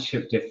bunch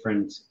of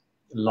different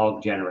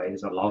log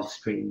generators or log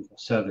streams or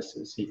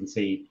services. So you can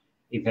see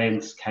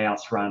events,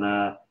 chaos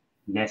runner,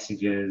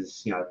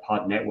 messages,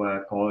 pod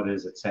network,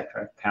 orders,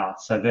 etc.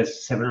 So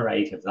there's 7 or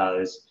 8 of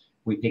those.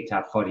 We picked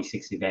out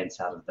 46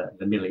 events out of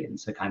the million,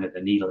 so kind of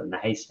the needle in the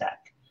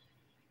haystack.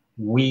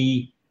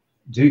 We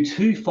do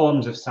 2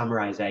 forms of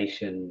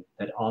summarization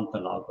that aren't the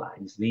log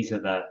lines. These are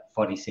the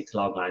 46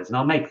 log lines, and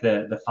I'll make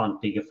the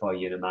font bigger for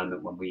you in a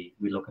moment when we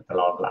look at the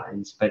log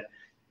lines. But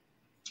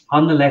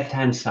on the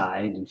left-hand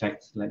side, in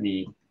fact, let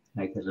me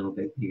make it a little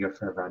bit bigger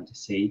for everyone to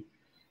see.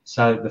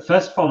 So the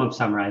first form of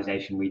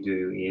summarization we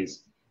do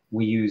is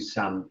we use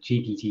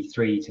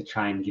GPT-3 to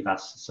try and give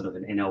us sort of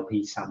an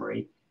NLP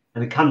summary.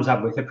 And it comes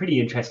up with a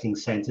pretty interesting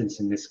sentence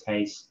in this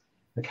case.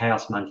 The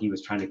Chaos Monkey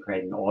was trying to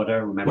create an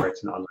order. Remember,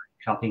 it's an online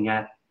shopping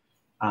app.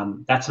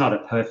 That's not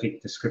a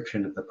perfect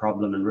description of the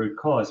problem and root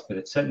cause, but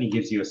it certainly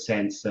gives you a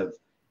sense of,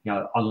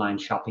 online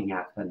shopping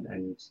app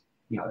and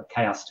a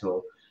chaos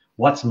tool.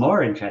 What's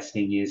more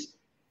interesting is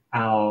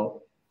our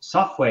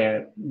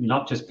software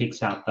not just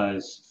picks out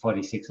those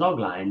 46 log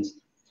lines,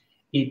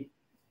 it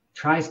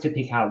tries to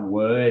pick out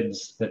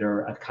words that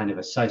are kind of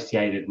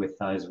associated with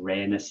those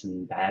rareness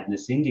and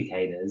badness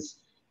indicators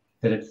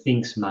that it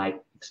thinks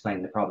might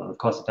explain the problem. Of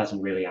course, it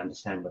doesn't really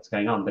understand what's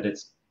going on, but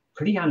it's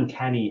pretty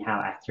uncanny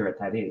how accurate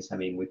that is. I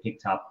mean, we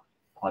picked up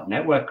pod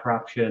network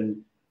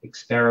corruption,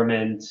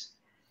 experiment,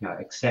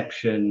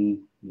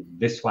 exception.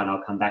 This one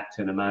I'll come back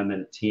to in a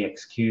moment.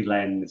 TXQ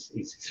lens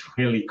is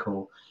really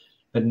cool.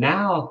 But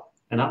now,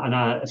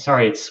 and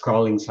sorry, it's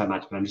scrolling so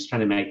much, but I'm just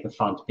trying to make the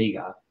font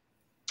bigger.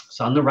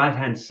 So on the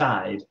right-hand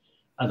side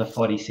are the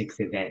 46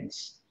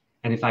 events.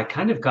 And if I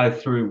kind of go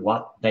through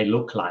what they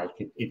look like,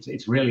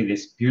 it's really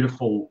this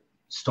beautiful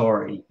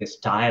story, this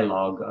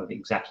dialogue of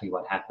exactly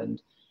what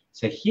happened.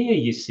 So here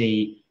you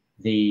see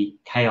the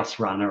chaos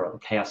runner or the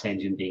chaos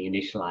engine being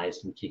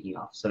initialized and kicking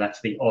off. So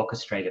that's the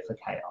orchestrator for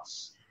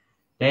chaos.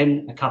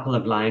 Then a couple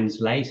of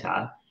lines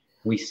later,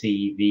 we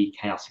see the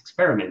chaos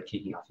experiment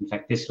kicking off. In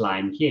fact, this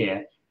line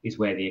here is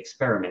where the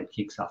experiment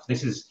kicks off.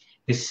 This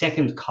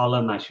second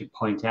column, I should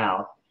point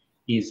out,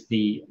 is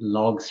the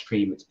log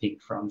stream it's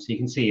picked from. So you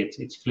can see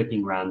it's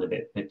flipping around a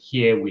bit, but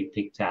here we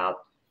picked out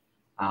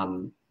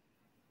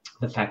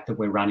the fact that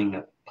we're running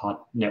a pod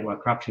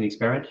network corruption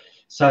experiment.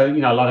 So,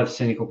 a lot of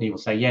cynical people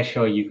say, yeah,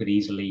 sure, you could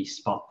easily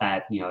spot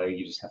that.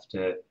 You just have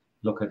to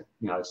look at,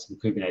 some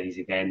Kubernetes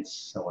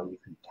events, or you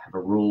could have a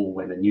rule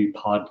when a new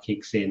pod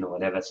kicks in or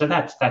whatever. So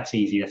that's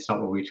easy. That's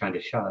not what we're trying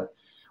to show.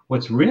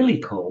 What's really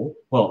cool,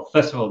 well,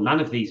 first of all, none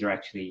of these are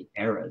actually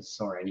errors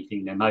or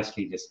anything. They're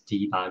mostly just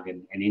debug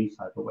and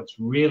info. But what's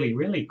really,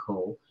 really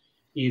cool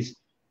is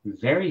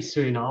very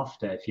soon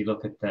after, if you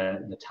look at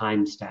the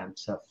timestamps,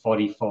 so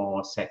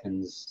 44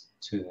 seconds,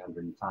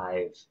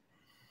 205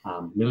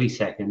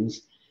 milliseconds,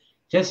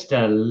 just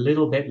a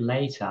little bit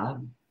later,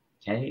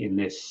 okay, in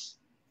this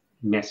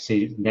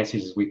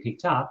messages we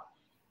picked up,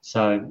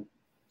 so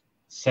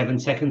 7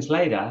 seconds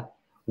later,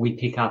 we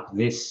pick up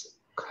this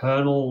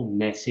kernel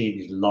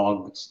message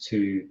logged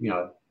to,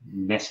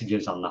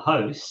 messages on the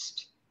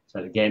host.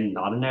 So again,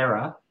 not an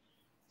error,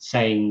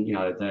 saying,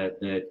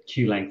 the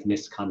queue length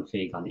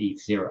misconfig on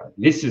ETH0.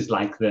 This is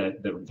like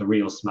the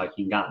real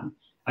smoking gun.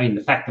 I mean,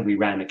 the fact that we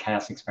ran a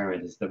chaos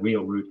experiment is the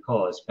real root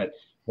cause, but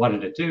what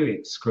did it do?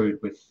 It screwed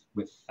with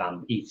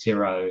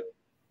ETH0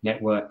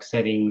 network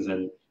settings,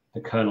 and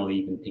the kernel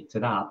even picked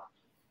it up.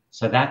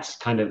 So that's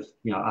kind of,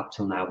 up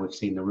till now, we've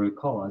seen the root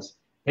cause.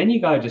 Then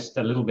you go just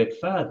a little bit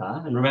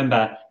further, and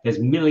remember, there's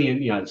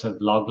million, sort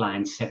of log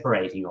lines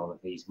separating all of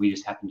these. We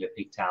just happen to have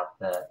picked out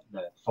the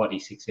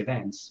 46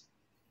 events.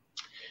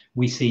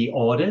 We see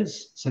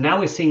orders. So now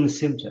we're seeing the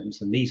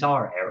symptoms, and these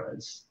are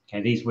errors.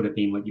 Okay, these would have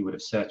been what you would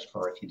have searched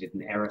for if you did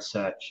an error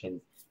search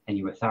and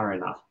you were thorough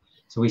enough.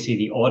 So we see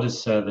the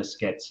orders service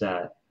gets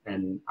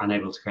an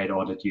unable to create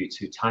order due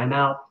to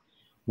timeout.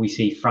 We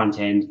see front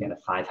end get a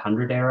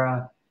 500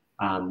 error.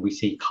 We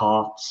see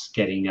carts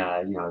getting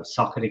a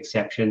socket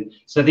exception.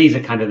 So these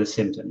are kind of the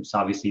symptoms.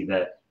 Obviously,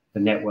 the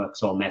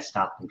network's all messed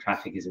up and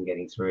traffic isn't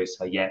getting through,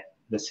 so yet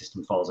the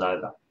system falls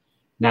over.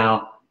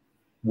 Now,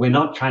 we're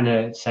not trying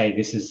to say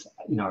this is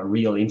a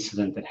real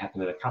incident that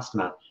happened to a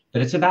customer,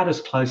 but it's about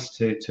as close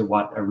to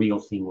what a real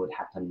thing would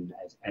happen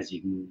as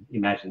you can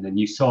imagine. And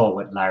you saw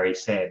what Larry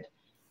said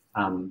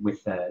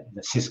with the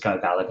Cisco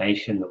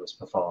validation that was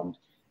performed.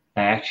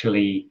 They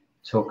actually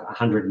took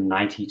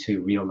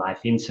 192 real-life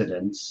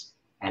incidents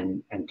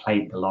and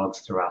played the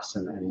logs through us,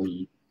 and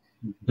we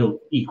built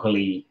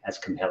equally as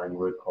compelling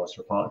root cause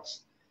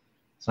reports.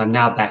 So I'm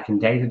now back in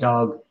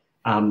Datadog.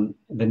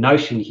 The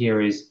notion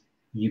here is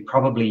you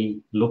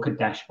probably look at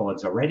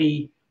dashboards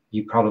already.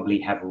 You probably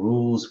have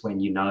rules when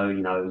you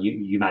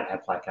might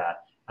have like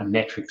a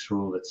metrics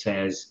rule that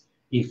says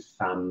if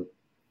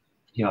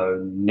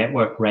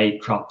network rate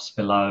drops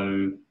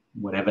below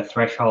whatever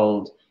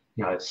threshold,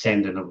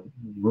 send in a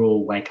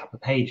rule, wake up a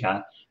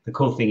pager. The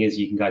cool thing is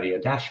you can go to your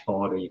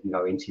dashboard or you can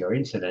go into your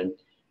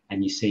incident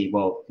and you see,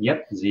 well,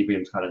 yep,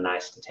 Zebrium's got a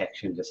nice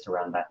detection just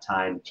around that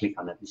time. Click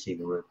on it and see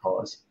the root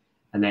cause.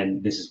 And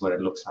then this is what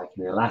it looks like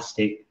in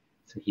Elastic.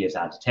 So here's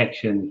our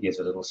detection. Here's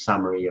a little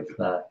summary of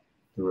the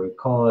root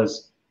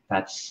cause.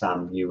 That's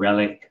New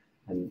Relic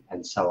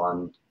and so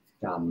on.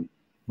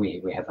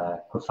 We have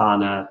a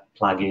Grafana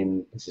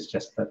plugin. This is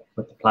just what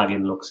the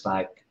plugin looks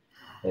like.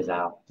 There's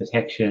our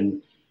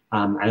detection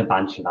and a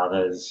bunch of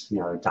others,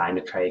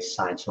 Dynatrace,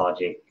 Science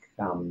Logic,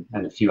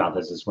 and a few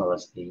others as well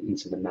as the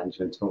incident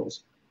management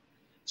tools.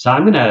 So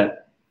I'm going to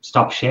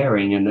stop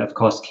sharing and, of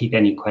course, keep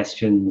any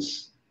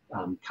questions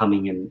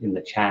coming in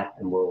the chat,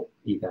 and we'll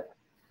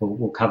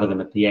cover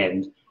them at the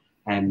end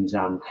and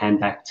hand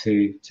back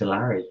to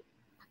Larry.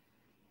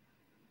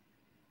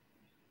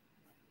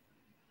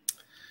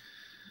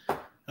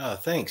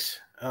 Thanks.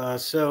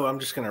 So I'm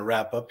just going to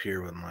wrap up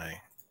here with my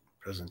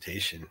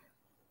presentation.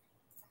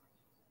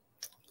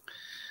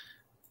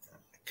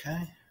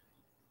 Okay.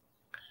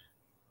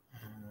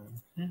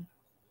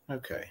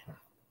 Okay.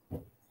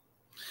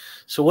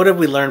 So what have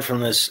we learned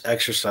from this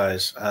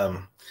exercise?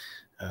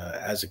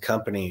 As a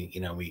company,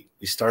 we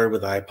started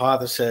with a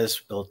hypothesis,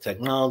 built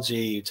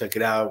technology, took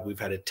it out. We've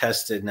had it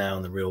tested now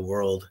in the real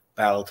world,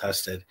 battle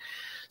tested.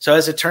 So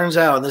as it turns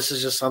out, and this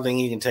is just something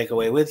you can take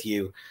away with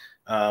you,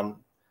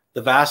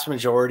 the vast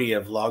majority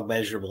of log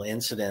measurable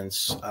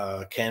incidents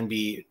can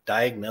be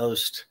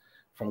diagnosed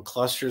from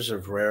clusters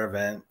of rare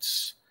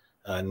events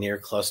near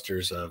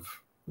clusters of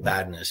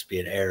badness, be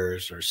it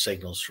errors or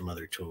signals from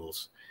other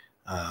tools.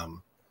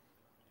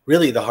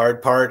 Really, the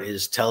hard part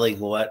is telling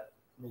what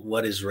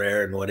is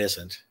rare and what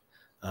isn't.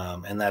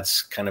 And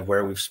that's kind of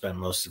where we've spent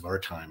most of our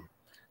time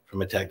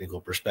from a technical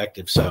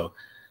perspective. So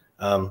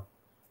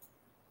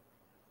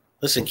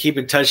listen, keep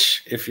in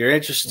touch. If you're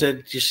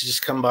interested, you should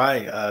just come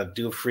by,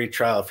 do a free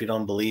trial. If you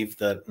don't believe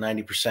the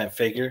 90%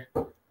 figure,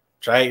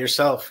 try it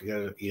yourself.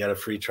 You got a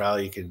free trial.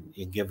 You can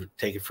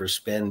take it for a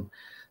spin.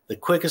 The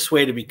quickest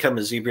way to become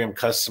a Zebrium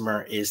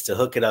customer is to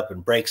hook it up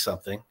and break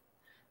something,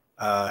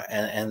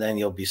 and then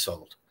you'll be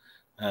sold.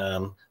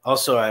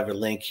 Also, I have a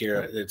link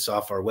here. It's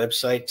off our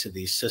website to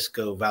the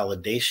Cisco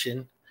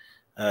validation.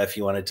 If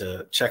you wanted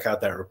to check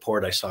out that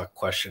report, I saw a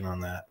question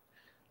on that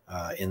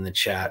in the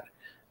chat.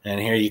 And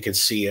here you can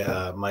see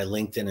my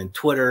LinkedIn and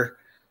Twitter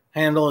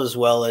handle, as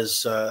well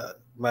as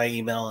my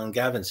email and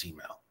Gavin's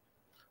email.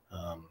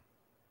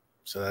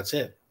 So that's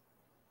it.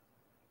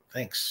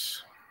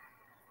 Thanks.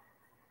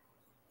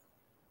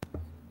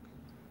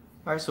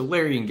 All right, so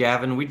Larry and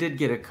Gavin, we did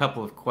get a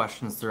couple of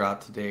questions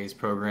throughout today's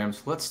program,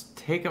 so let's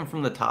take them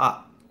from the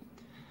top.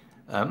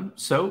 And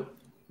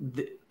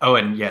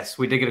yes,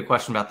 we did get a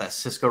question about that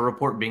Cisco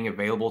report being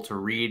available to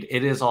read.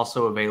 It is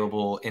also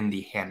available in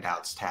the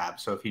handouts tab,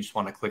 so if you just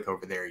want to click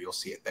over there, you'll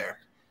see it there.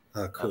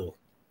 Oh, cool.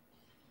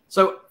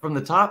 So from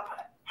the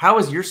top, how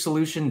is your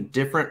solution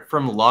different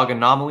from log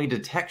anomaly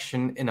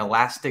detection in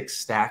Elastic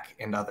Stack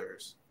and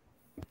others?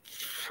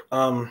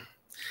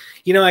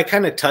 I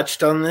kind of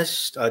touched on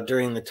this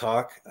during the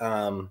talk,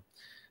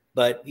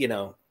 but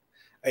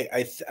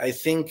I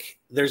think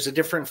there's a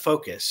different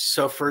focus.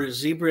 So for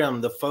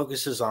Zebrium, the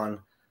focus is on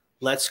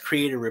let's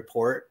create a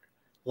report,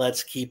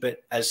 let's keep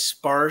it as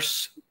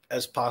sparse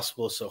as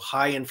possible, so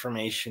high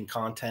information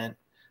content,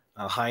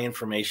 high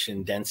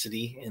information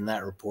density in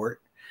that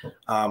report,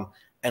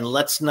 and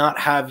let's not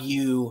have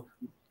you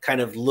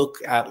kind of look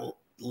at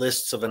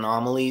lists of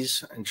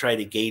anomalies and try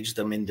to gauge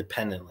them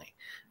independently,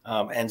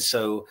 and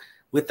so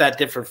with that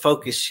different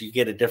focus, you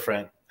get a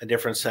different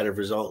set of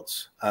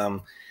results.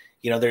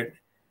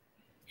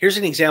 Here's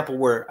an example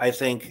where I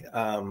think,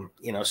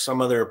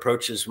 some other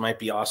approaches might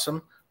be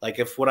awesome. Like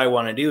if what I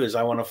want to do is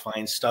I want to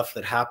find stuff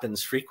that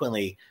happens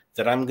frequently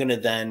that I'm going to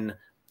then,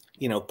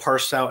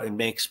 parse out and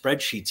make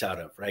spreadsheets out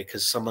of, right?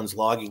 Because someone's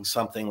logging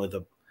something with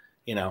a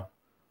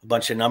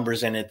bunch of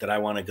numbers in it that I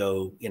want to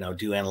go,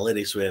 do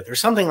analytics with or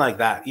something like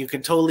that. You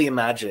can totally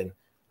imagine,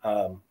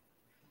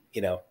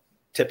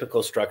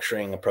 typical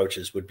structuring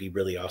approaches would be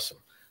really awesome.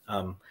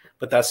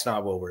 But that's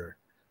not what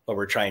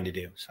we're trying to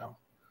do. So,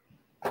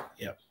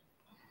 yeah.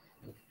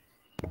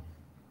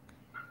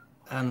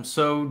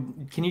 So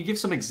can you give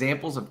some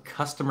examples of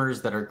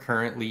customers that are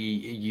currently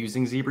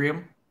using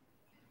Zebrium?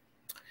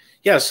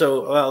 Yeah.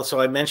 So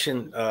I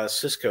mentioned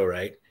Cisco,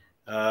 right?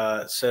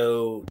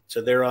 So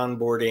they're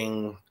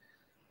onboarding,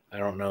 I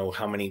don't know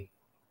how many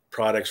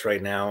products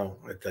right now.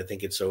 I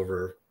think it's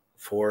over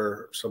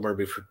 4, somewhere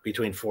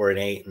between 4 and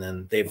 8, and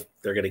then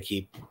they're going to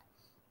keep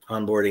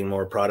onboarding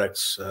more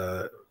products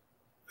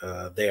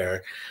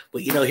there.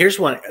 But here's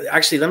one.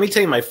 Actually, let me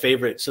tell you my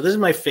favorite. So this is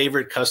my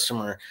favorite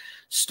customer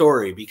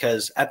story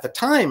because at the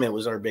time it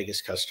was our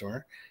biggest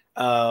customer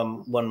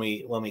when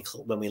we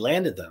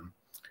landed them,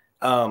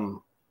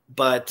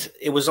 but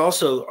it was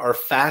also our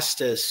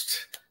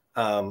fastest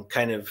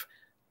kind of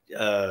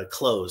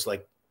close.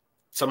 Like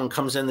someone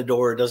comes in the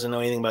door, doesn't know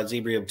anything about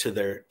Zebrium,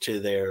 to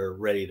they're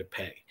ready to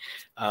pay.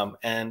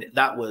 And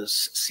that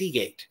was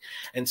Seagate.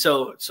 And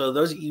so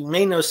those, you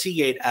may know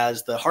Seagate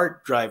as the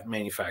hard drive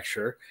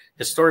manufacturer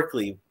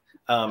historically,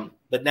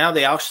 but now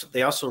they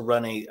also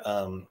run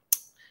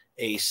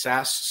a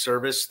SaaS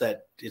service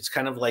that it's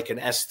kind of like an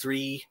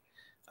S3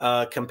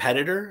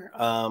 competitor.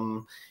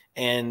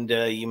 And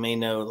you may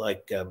know,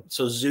 like,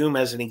 so Zoom,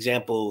 as an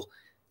example,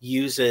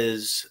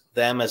 uses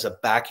them as a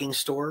backing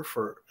store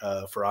for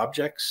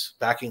objects,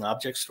 backing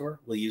object store.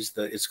 We'll use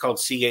it's called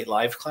Seagate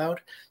Live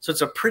Cloud. So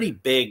it's a pretty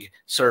big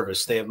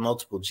service. They have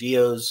multiple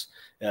geos,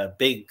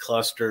 big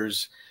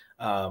clusters.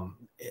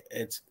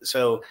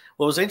 So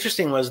what was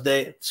interesting was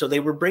they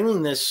were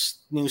bringing this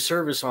new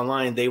service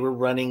online. They were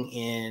running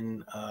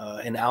in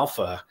an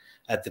alpha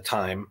at the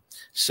time.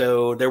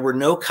 So there were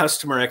no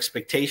customer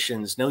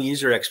expectations, no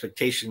user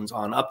expectations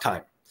on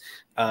uptime.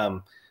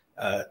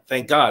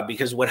 Thank God,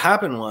 because what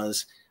happened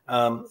was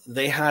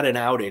they had an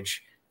outage.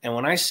 And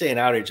when I say an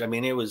outage, I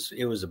mean, it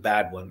was a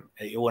bad one.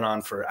 It went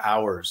on for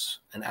hours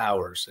and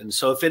hours. And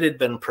so if it had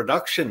been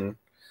production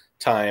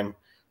time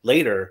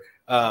later,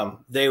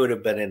 they would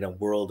have been in a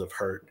world of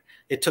hurt.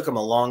 It took them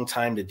a long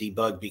time to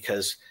debug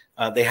because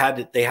they had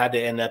to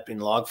end up in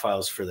log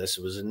files for this.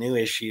 It was a new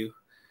issue,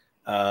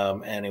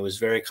 and it was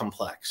very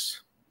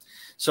complex.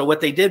 So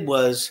what they did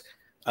was,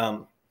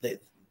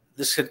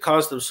 this had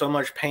caused them so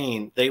much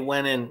pain. They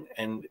went in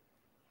and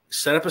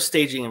set up a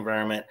staging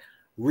environment,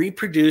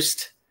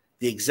 reproduced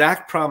the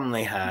exact problem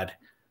they had,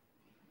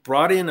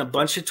 brought in a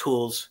bunch of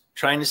tools,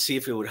 trying to see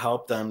if it would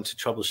help them to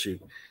troubleshoot.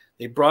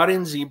 They brought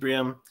in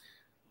Zebrium.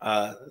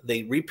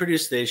 They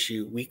reproduced the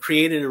issue. We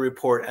created a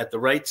report at the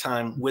right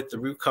time with the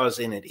root cause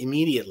in it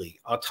immediately,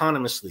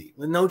 autonomously,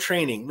 with no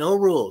training, no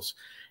rules.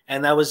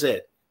 And that was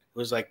it. It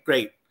was like,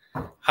 great.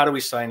 How do we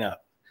sign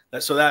up?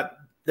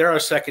 They're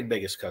our second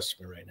biggest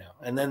customer right now.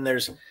 And then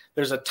there's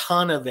a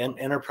ton of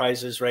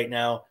enterprises right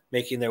now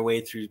making their way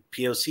through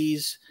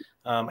POCs.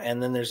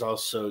 And then there's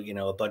also,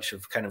 a bunch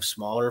of kind of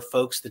smaller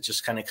folks that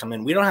just kind of come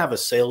in. We don't have a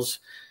sales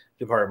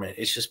department.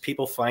 It's just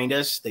people find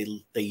us, they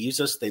use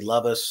us, they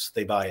love us,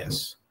 they buy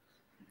us.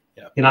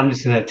 Yeah. And I'm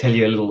just going to tell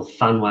you a little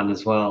fun one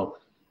as well.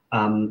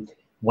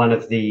 One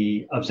of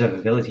the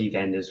observability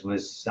vendors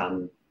was,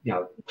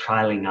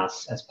 trialing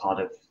us as part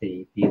of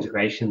the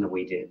integration that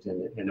we did.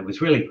 And it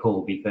was really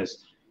cool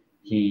because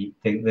the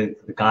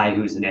guy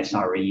who was an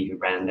SRE who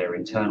ran their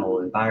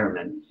internal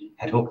environment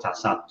had hooked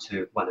us up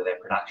to one of their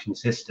production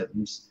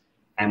systems.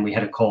 And we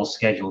had a call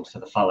scheduled for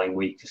the following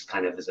week, just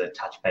kind of as a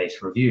touch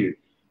base review.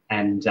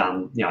 And,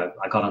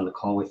 I got on the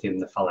call with him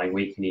the following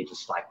week and he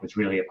just was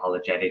really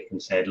apologetic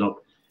and said,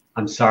 look,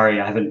 I'm sorry,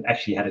 I haven't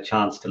actually had a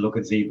chance to look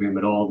at Zebrium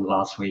at all the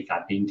last week.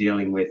 I've been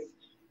dealing with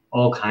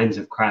all kinds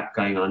of crap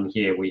going on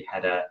here. We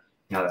had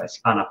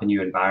spun up a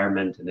new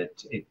environment and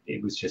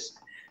it was just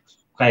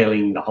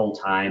failing the whole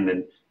time.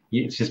 And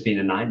it's just been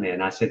a nightmare.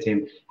 And I said to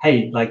him,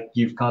 hey,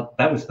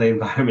 that was the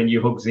environment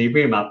you hooked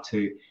Zebrium up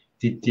to.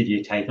 Did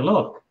you take a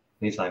look?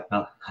 And he's like,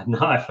 well, no,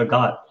 I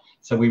forgot.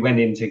 So we went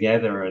in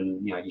together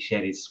and, he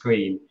shared his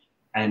screen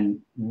and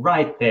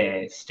right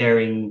there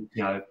staring,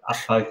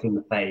 us both in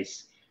the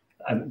face,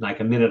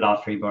 like a minute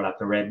after he brought up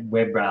the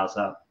web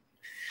browser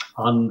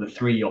on the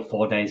 3 or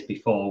 4 days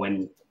before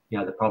when,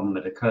 the problem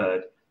had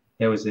occurred,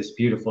 there was this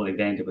beautiful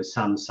event. It was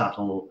some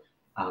subtle,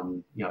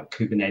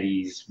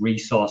 Kubernetes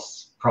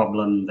resource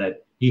problem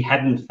that he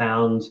hadn't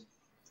found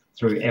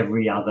through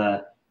every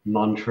other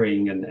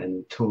monitoring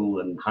and tool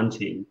and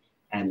hunting.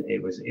 And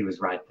it was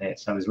right there.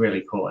 So it was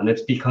really cool. And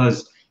it's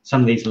because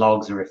some of these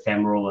logs are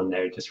ephemeral and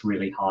they're just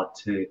really hard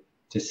to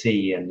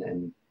see.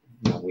 And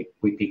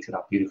we picked it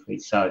up beautifully.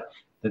 So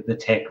the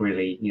tech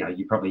really,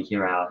 you probably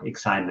hear our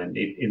excitement.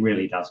 It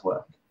really does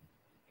work.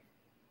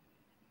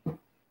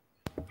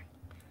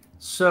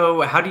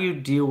 So how do you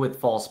deal with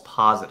false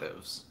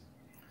positives?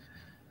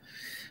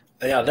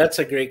 Yeah, that's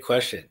a great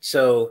question.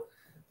 So,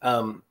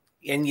 and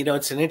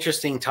it's an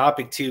interesting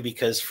topic too,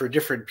 because for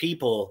different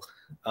people,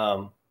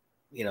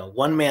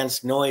 one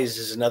man's noise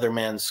is another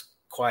man's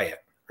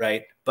quiet,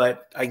 right?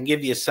 But I can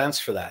give you a sense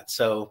for that.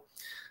 So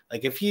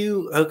like if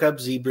you hook up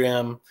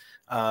Zebrium,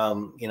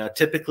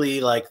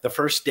 typically like the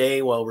first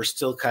day while we're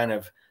still kind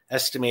of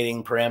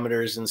estimating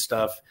parameters and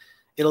stuff,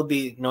 it'll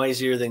be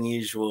noisier than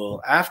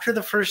usual. After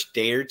the first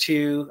day or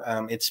two,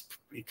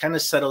 it kind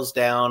of settles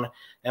down.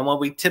 And what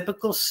we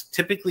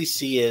typically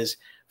see is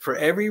for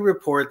every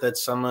report that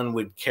someone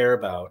would care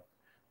about,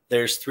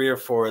 there's 3 or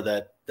 4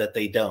 that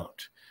they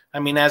don't. I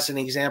mean, as an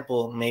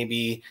example,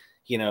 maybe,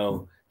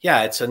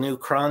 it's a new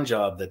cron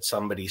job that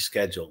somebody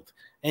scheduled.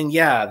 And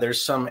yeah,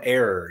 there's some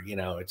error,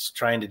 it's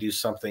trying to do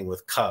something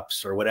with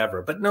cups or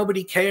whatever, but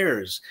nobody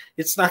cares.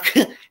 It's not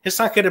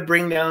going to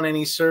bring down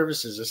any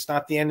services. It's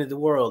not the end of the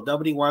world.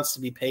 Nobody wants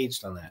to be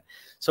paged on that.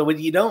 So what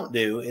you don't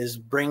do is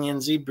bring in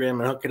Zebrium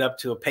and hook it up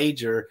to a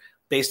pager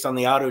based on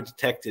the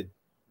auto-detected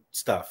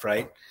stuff,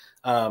 right?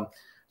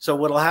 So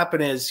what'll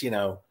happen is,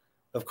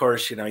 of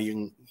course,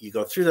 you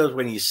go through those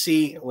when you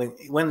see,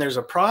 when there's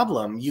a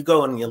problem, you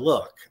go and you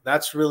look.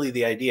 That's really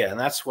the idea. And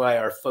that's why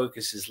our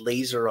focus is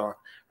laser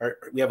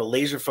we have a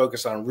laser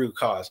focus on root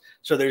cause.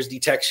 So there's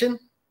detection,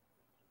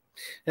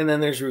 and then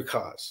there's root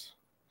cause.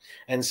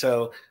 And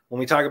so when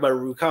we talk about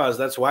root cause,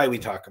 that's why we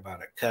talk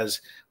about it, because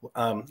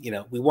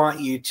we want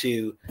you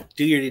to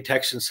do your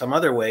detection some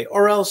other way,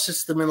 or else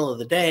it's the middle of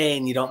the day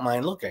and you don't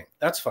mind looking.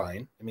 That's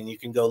fine. I mean, you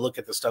can go look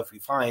at the stuff we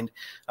find.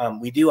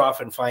 We do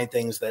often find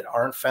things that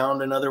aren't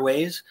found in other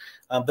ways,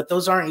 but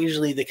those aren't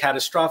usually the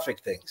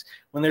catastrophic things.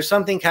 When there's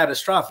something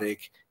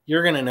catastrophic,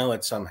 you're going to know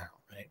it somehow,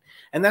 right?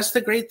 And that's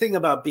the great thing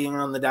about being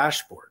on the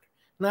dashboard.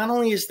 Not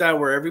only is that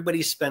where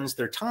everybody spends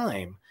their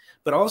time,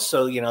 but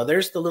also,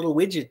 there's the little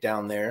widget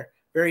down there,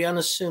 very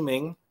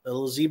unassuming, the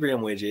little Zebrium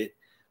widget.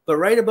 But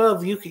right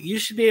above, you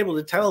should be able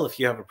to tell if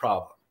you have a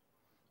problem,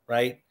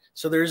 right?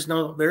 So there's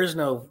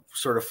no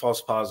sort of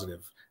false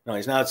positive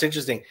noise. Now, it's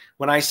interesting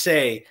when I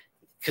say,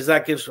 because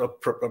that gives a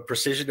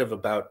precision of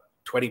about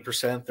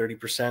 20%,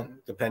 30%,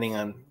 depending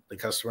on the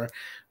customer.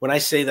 When I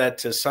say that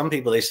to some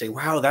people, they say,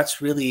 wow,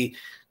 that's really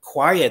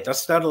quiet.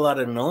 That's not a lot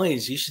of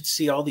noise. You should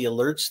see all the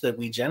alerts that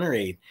we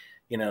generate,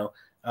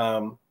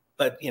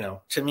 But,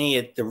 to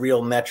me, the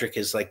real metric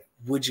is like,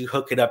 would you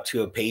hook it up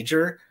to a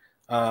pager?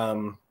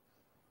 I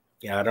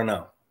don't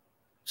know.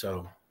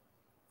 So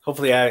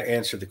hopefully I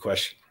answered the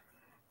question.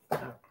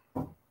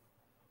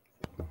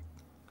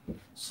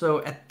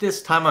 So at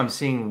this time, I'm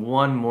seeing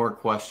one more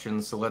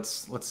question. So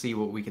let's see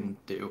what we can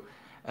do.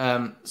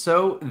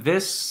 So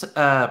this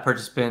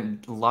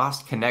participant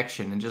lost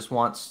connection and just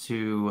wants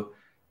to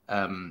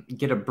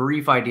get a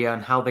brief idea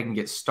on how they can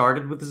get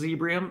started with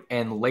Zebrium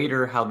and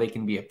later how they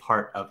can be a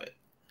part of it.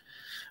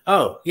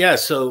 Oh, yeah.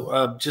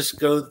 So just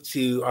go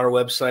to our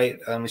website.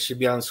 It should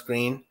be on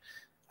screen.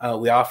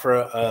 We offer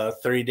a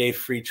 30-day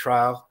free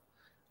trial.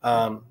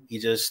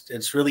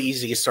 It's really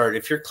easy to start.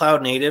 If you're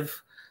cloud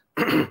native,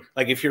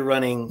 like if you're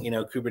running,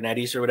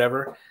 Kubernetes or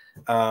whatever,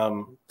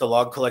 the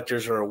log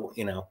collectors are,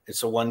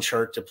 it's a one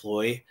chart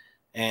deploy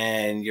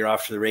and you're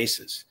off to the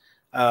races.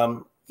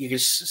 You can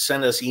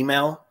send us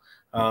email.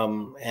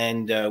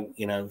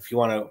 If you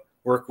want to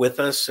work with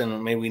us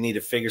and maybe we need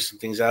to figure some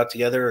things out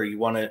together, or you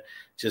want to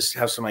just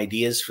have some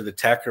ideas for the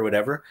tech or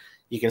whatever,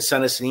 you can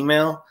send us an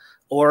email,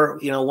 or,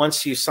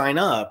 once you sign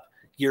up,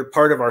 you're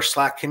part of our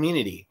Slack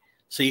community.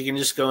 So you can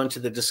just go into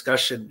the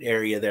discussion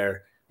area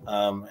there,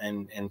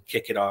 and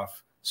kick it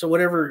off. So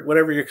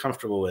whatever you're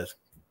comfortable with.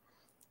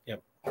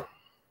 Yep.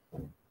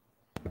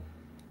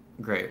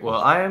 Great.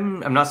 Well,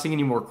 I'm not seeing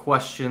any more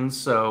questions,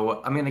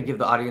 so I'm going to give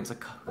the audience a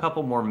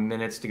couple more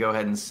minutes to go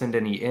ahead and send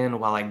any in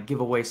while I give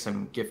away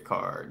some gift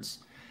cards.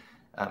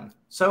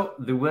 So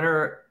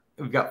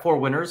we've got 4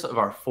 winners of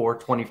our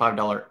 $4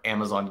 $25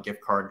 Amazon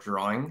gift card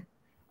drawing.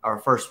 Our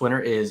first winner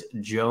is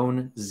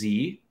Joan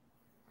Z.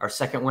 Our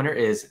second winner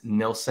is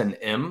Nilson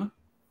M.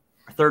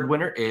 Our third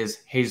winner is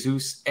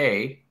Jesus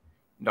A.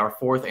 And our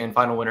fourth and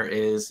final winner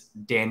is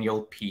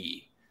Daniel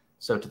P.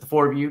 So to the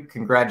 4 of you,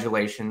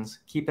 congratulations.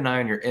 Keep an eye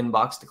on your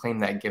inbox to claim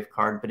that gift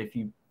card. But if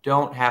you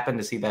don't happen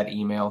to see that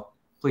email,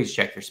 please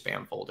check your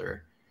spam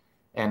folder.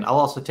 And I'll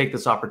also take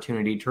this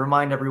opportunity to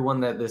remind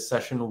everyone that this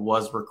session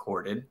was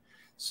recorded.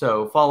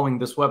 So following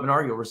this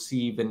webinar, you'll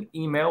receive an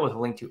email with a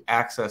link to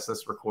access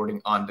this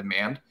recording on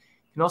demand.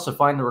 You can also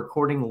find the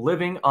recording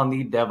living on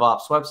the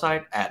DevOps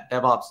website at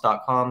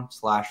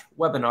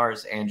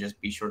devops.com/webinars, and just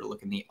be sure to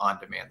look in the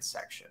on-demand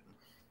section.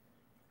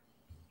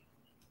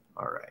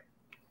 All right.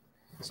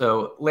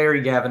 So Larry,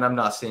 Gavin, I'm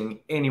not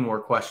seeing any more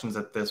questions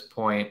at this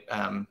point.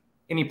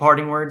 Any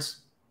parting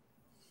words?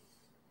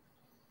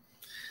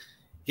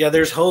 Yeah,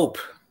 there's hope.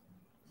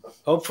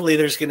 Hopefully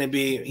there's going to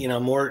be,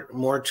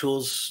 more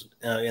tools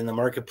in the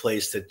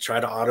marketplace that try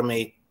to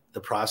automate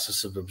the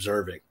process of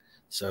observing.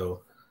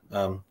 So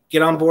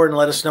get on board and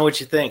let us know what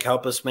you think.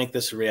 Help us make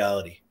this a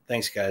reality.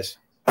 Thanks, guys.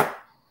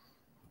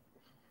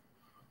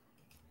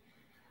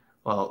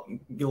 Well,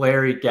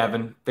 Larry,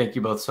 Gavin, thank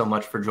you both so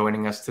much for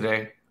joining us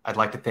today. I'd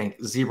like to thank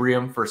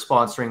Zebrium for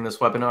sponsoring this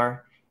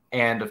webinar.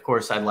 And of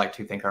course, I'd like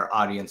to thank our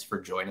audience for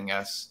joining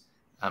us.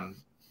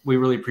 We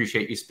really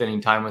appreciate you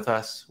spending time with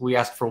us. We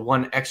ask for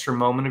one extra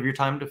moment of your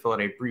time to fill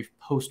out a brief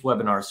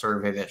post-webinar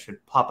survey that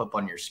should pop up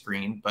on your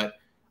screen. But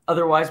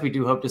otherwise, we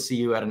do hope to see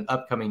you at an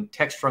upcoming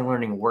Techstrong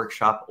Learning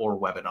workshop or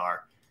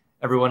webinar.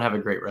 Everyone have a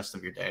great rest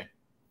of your day.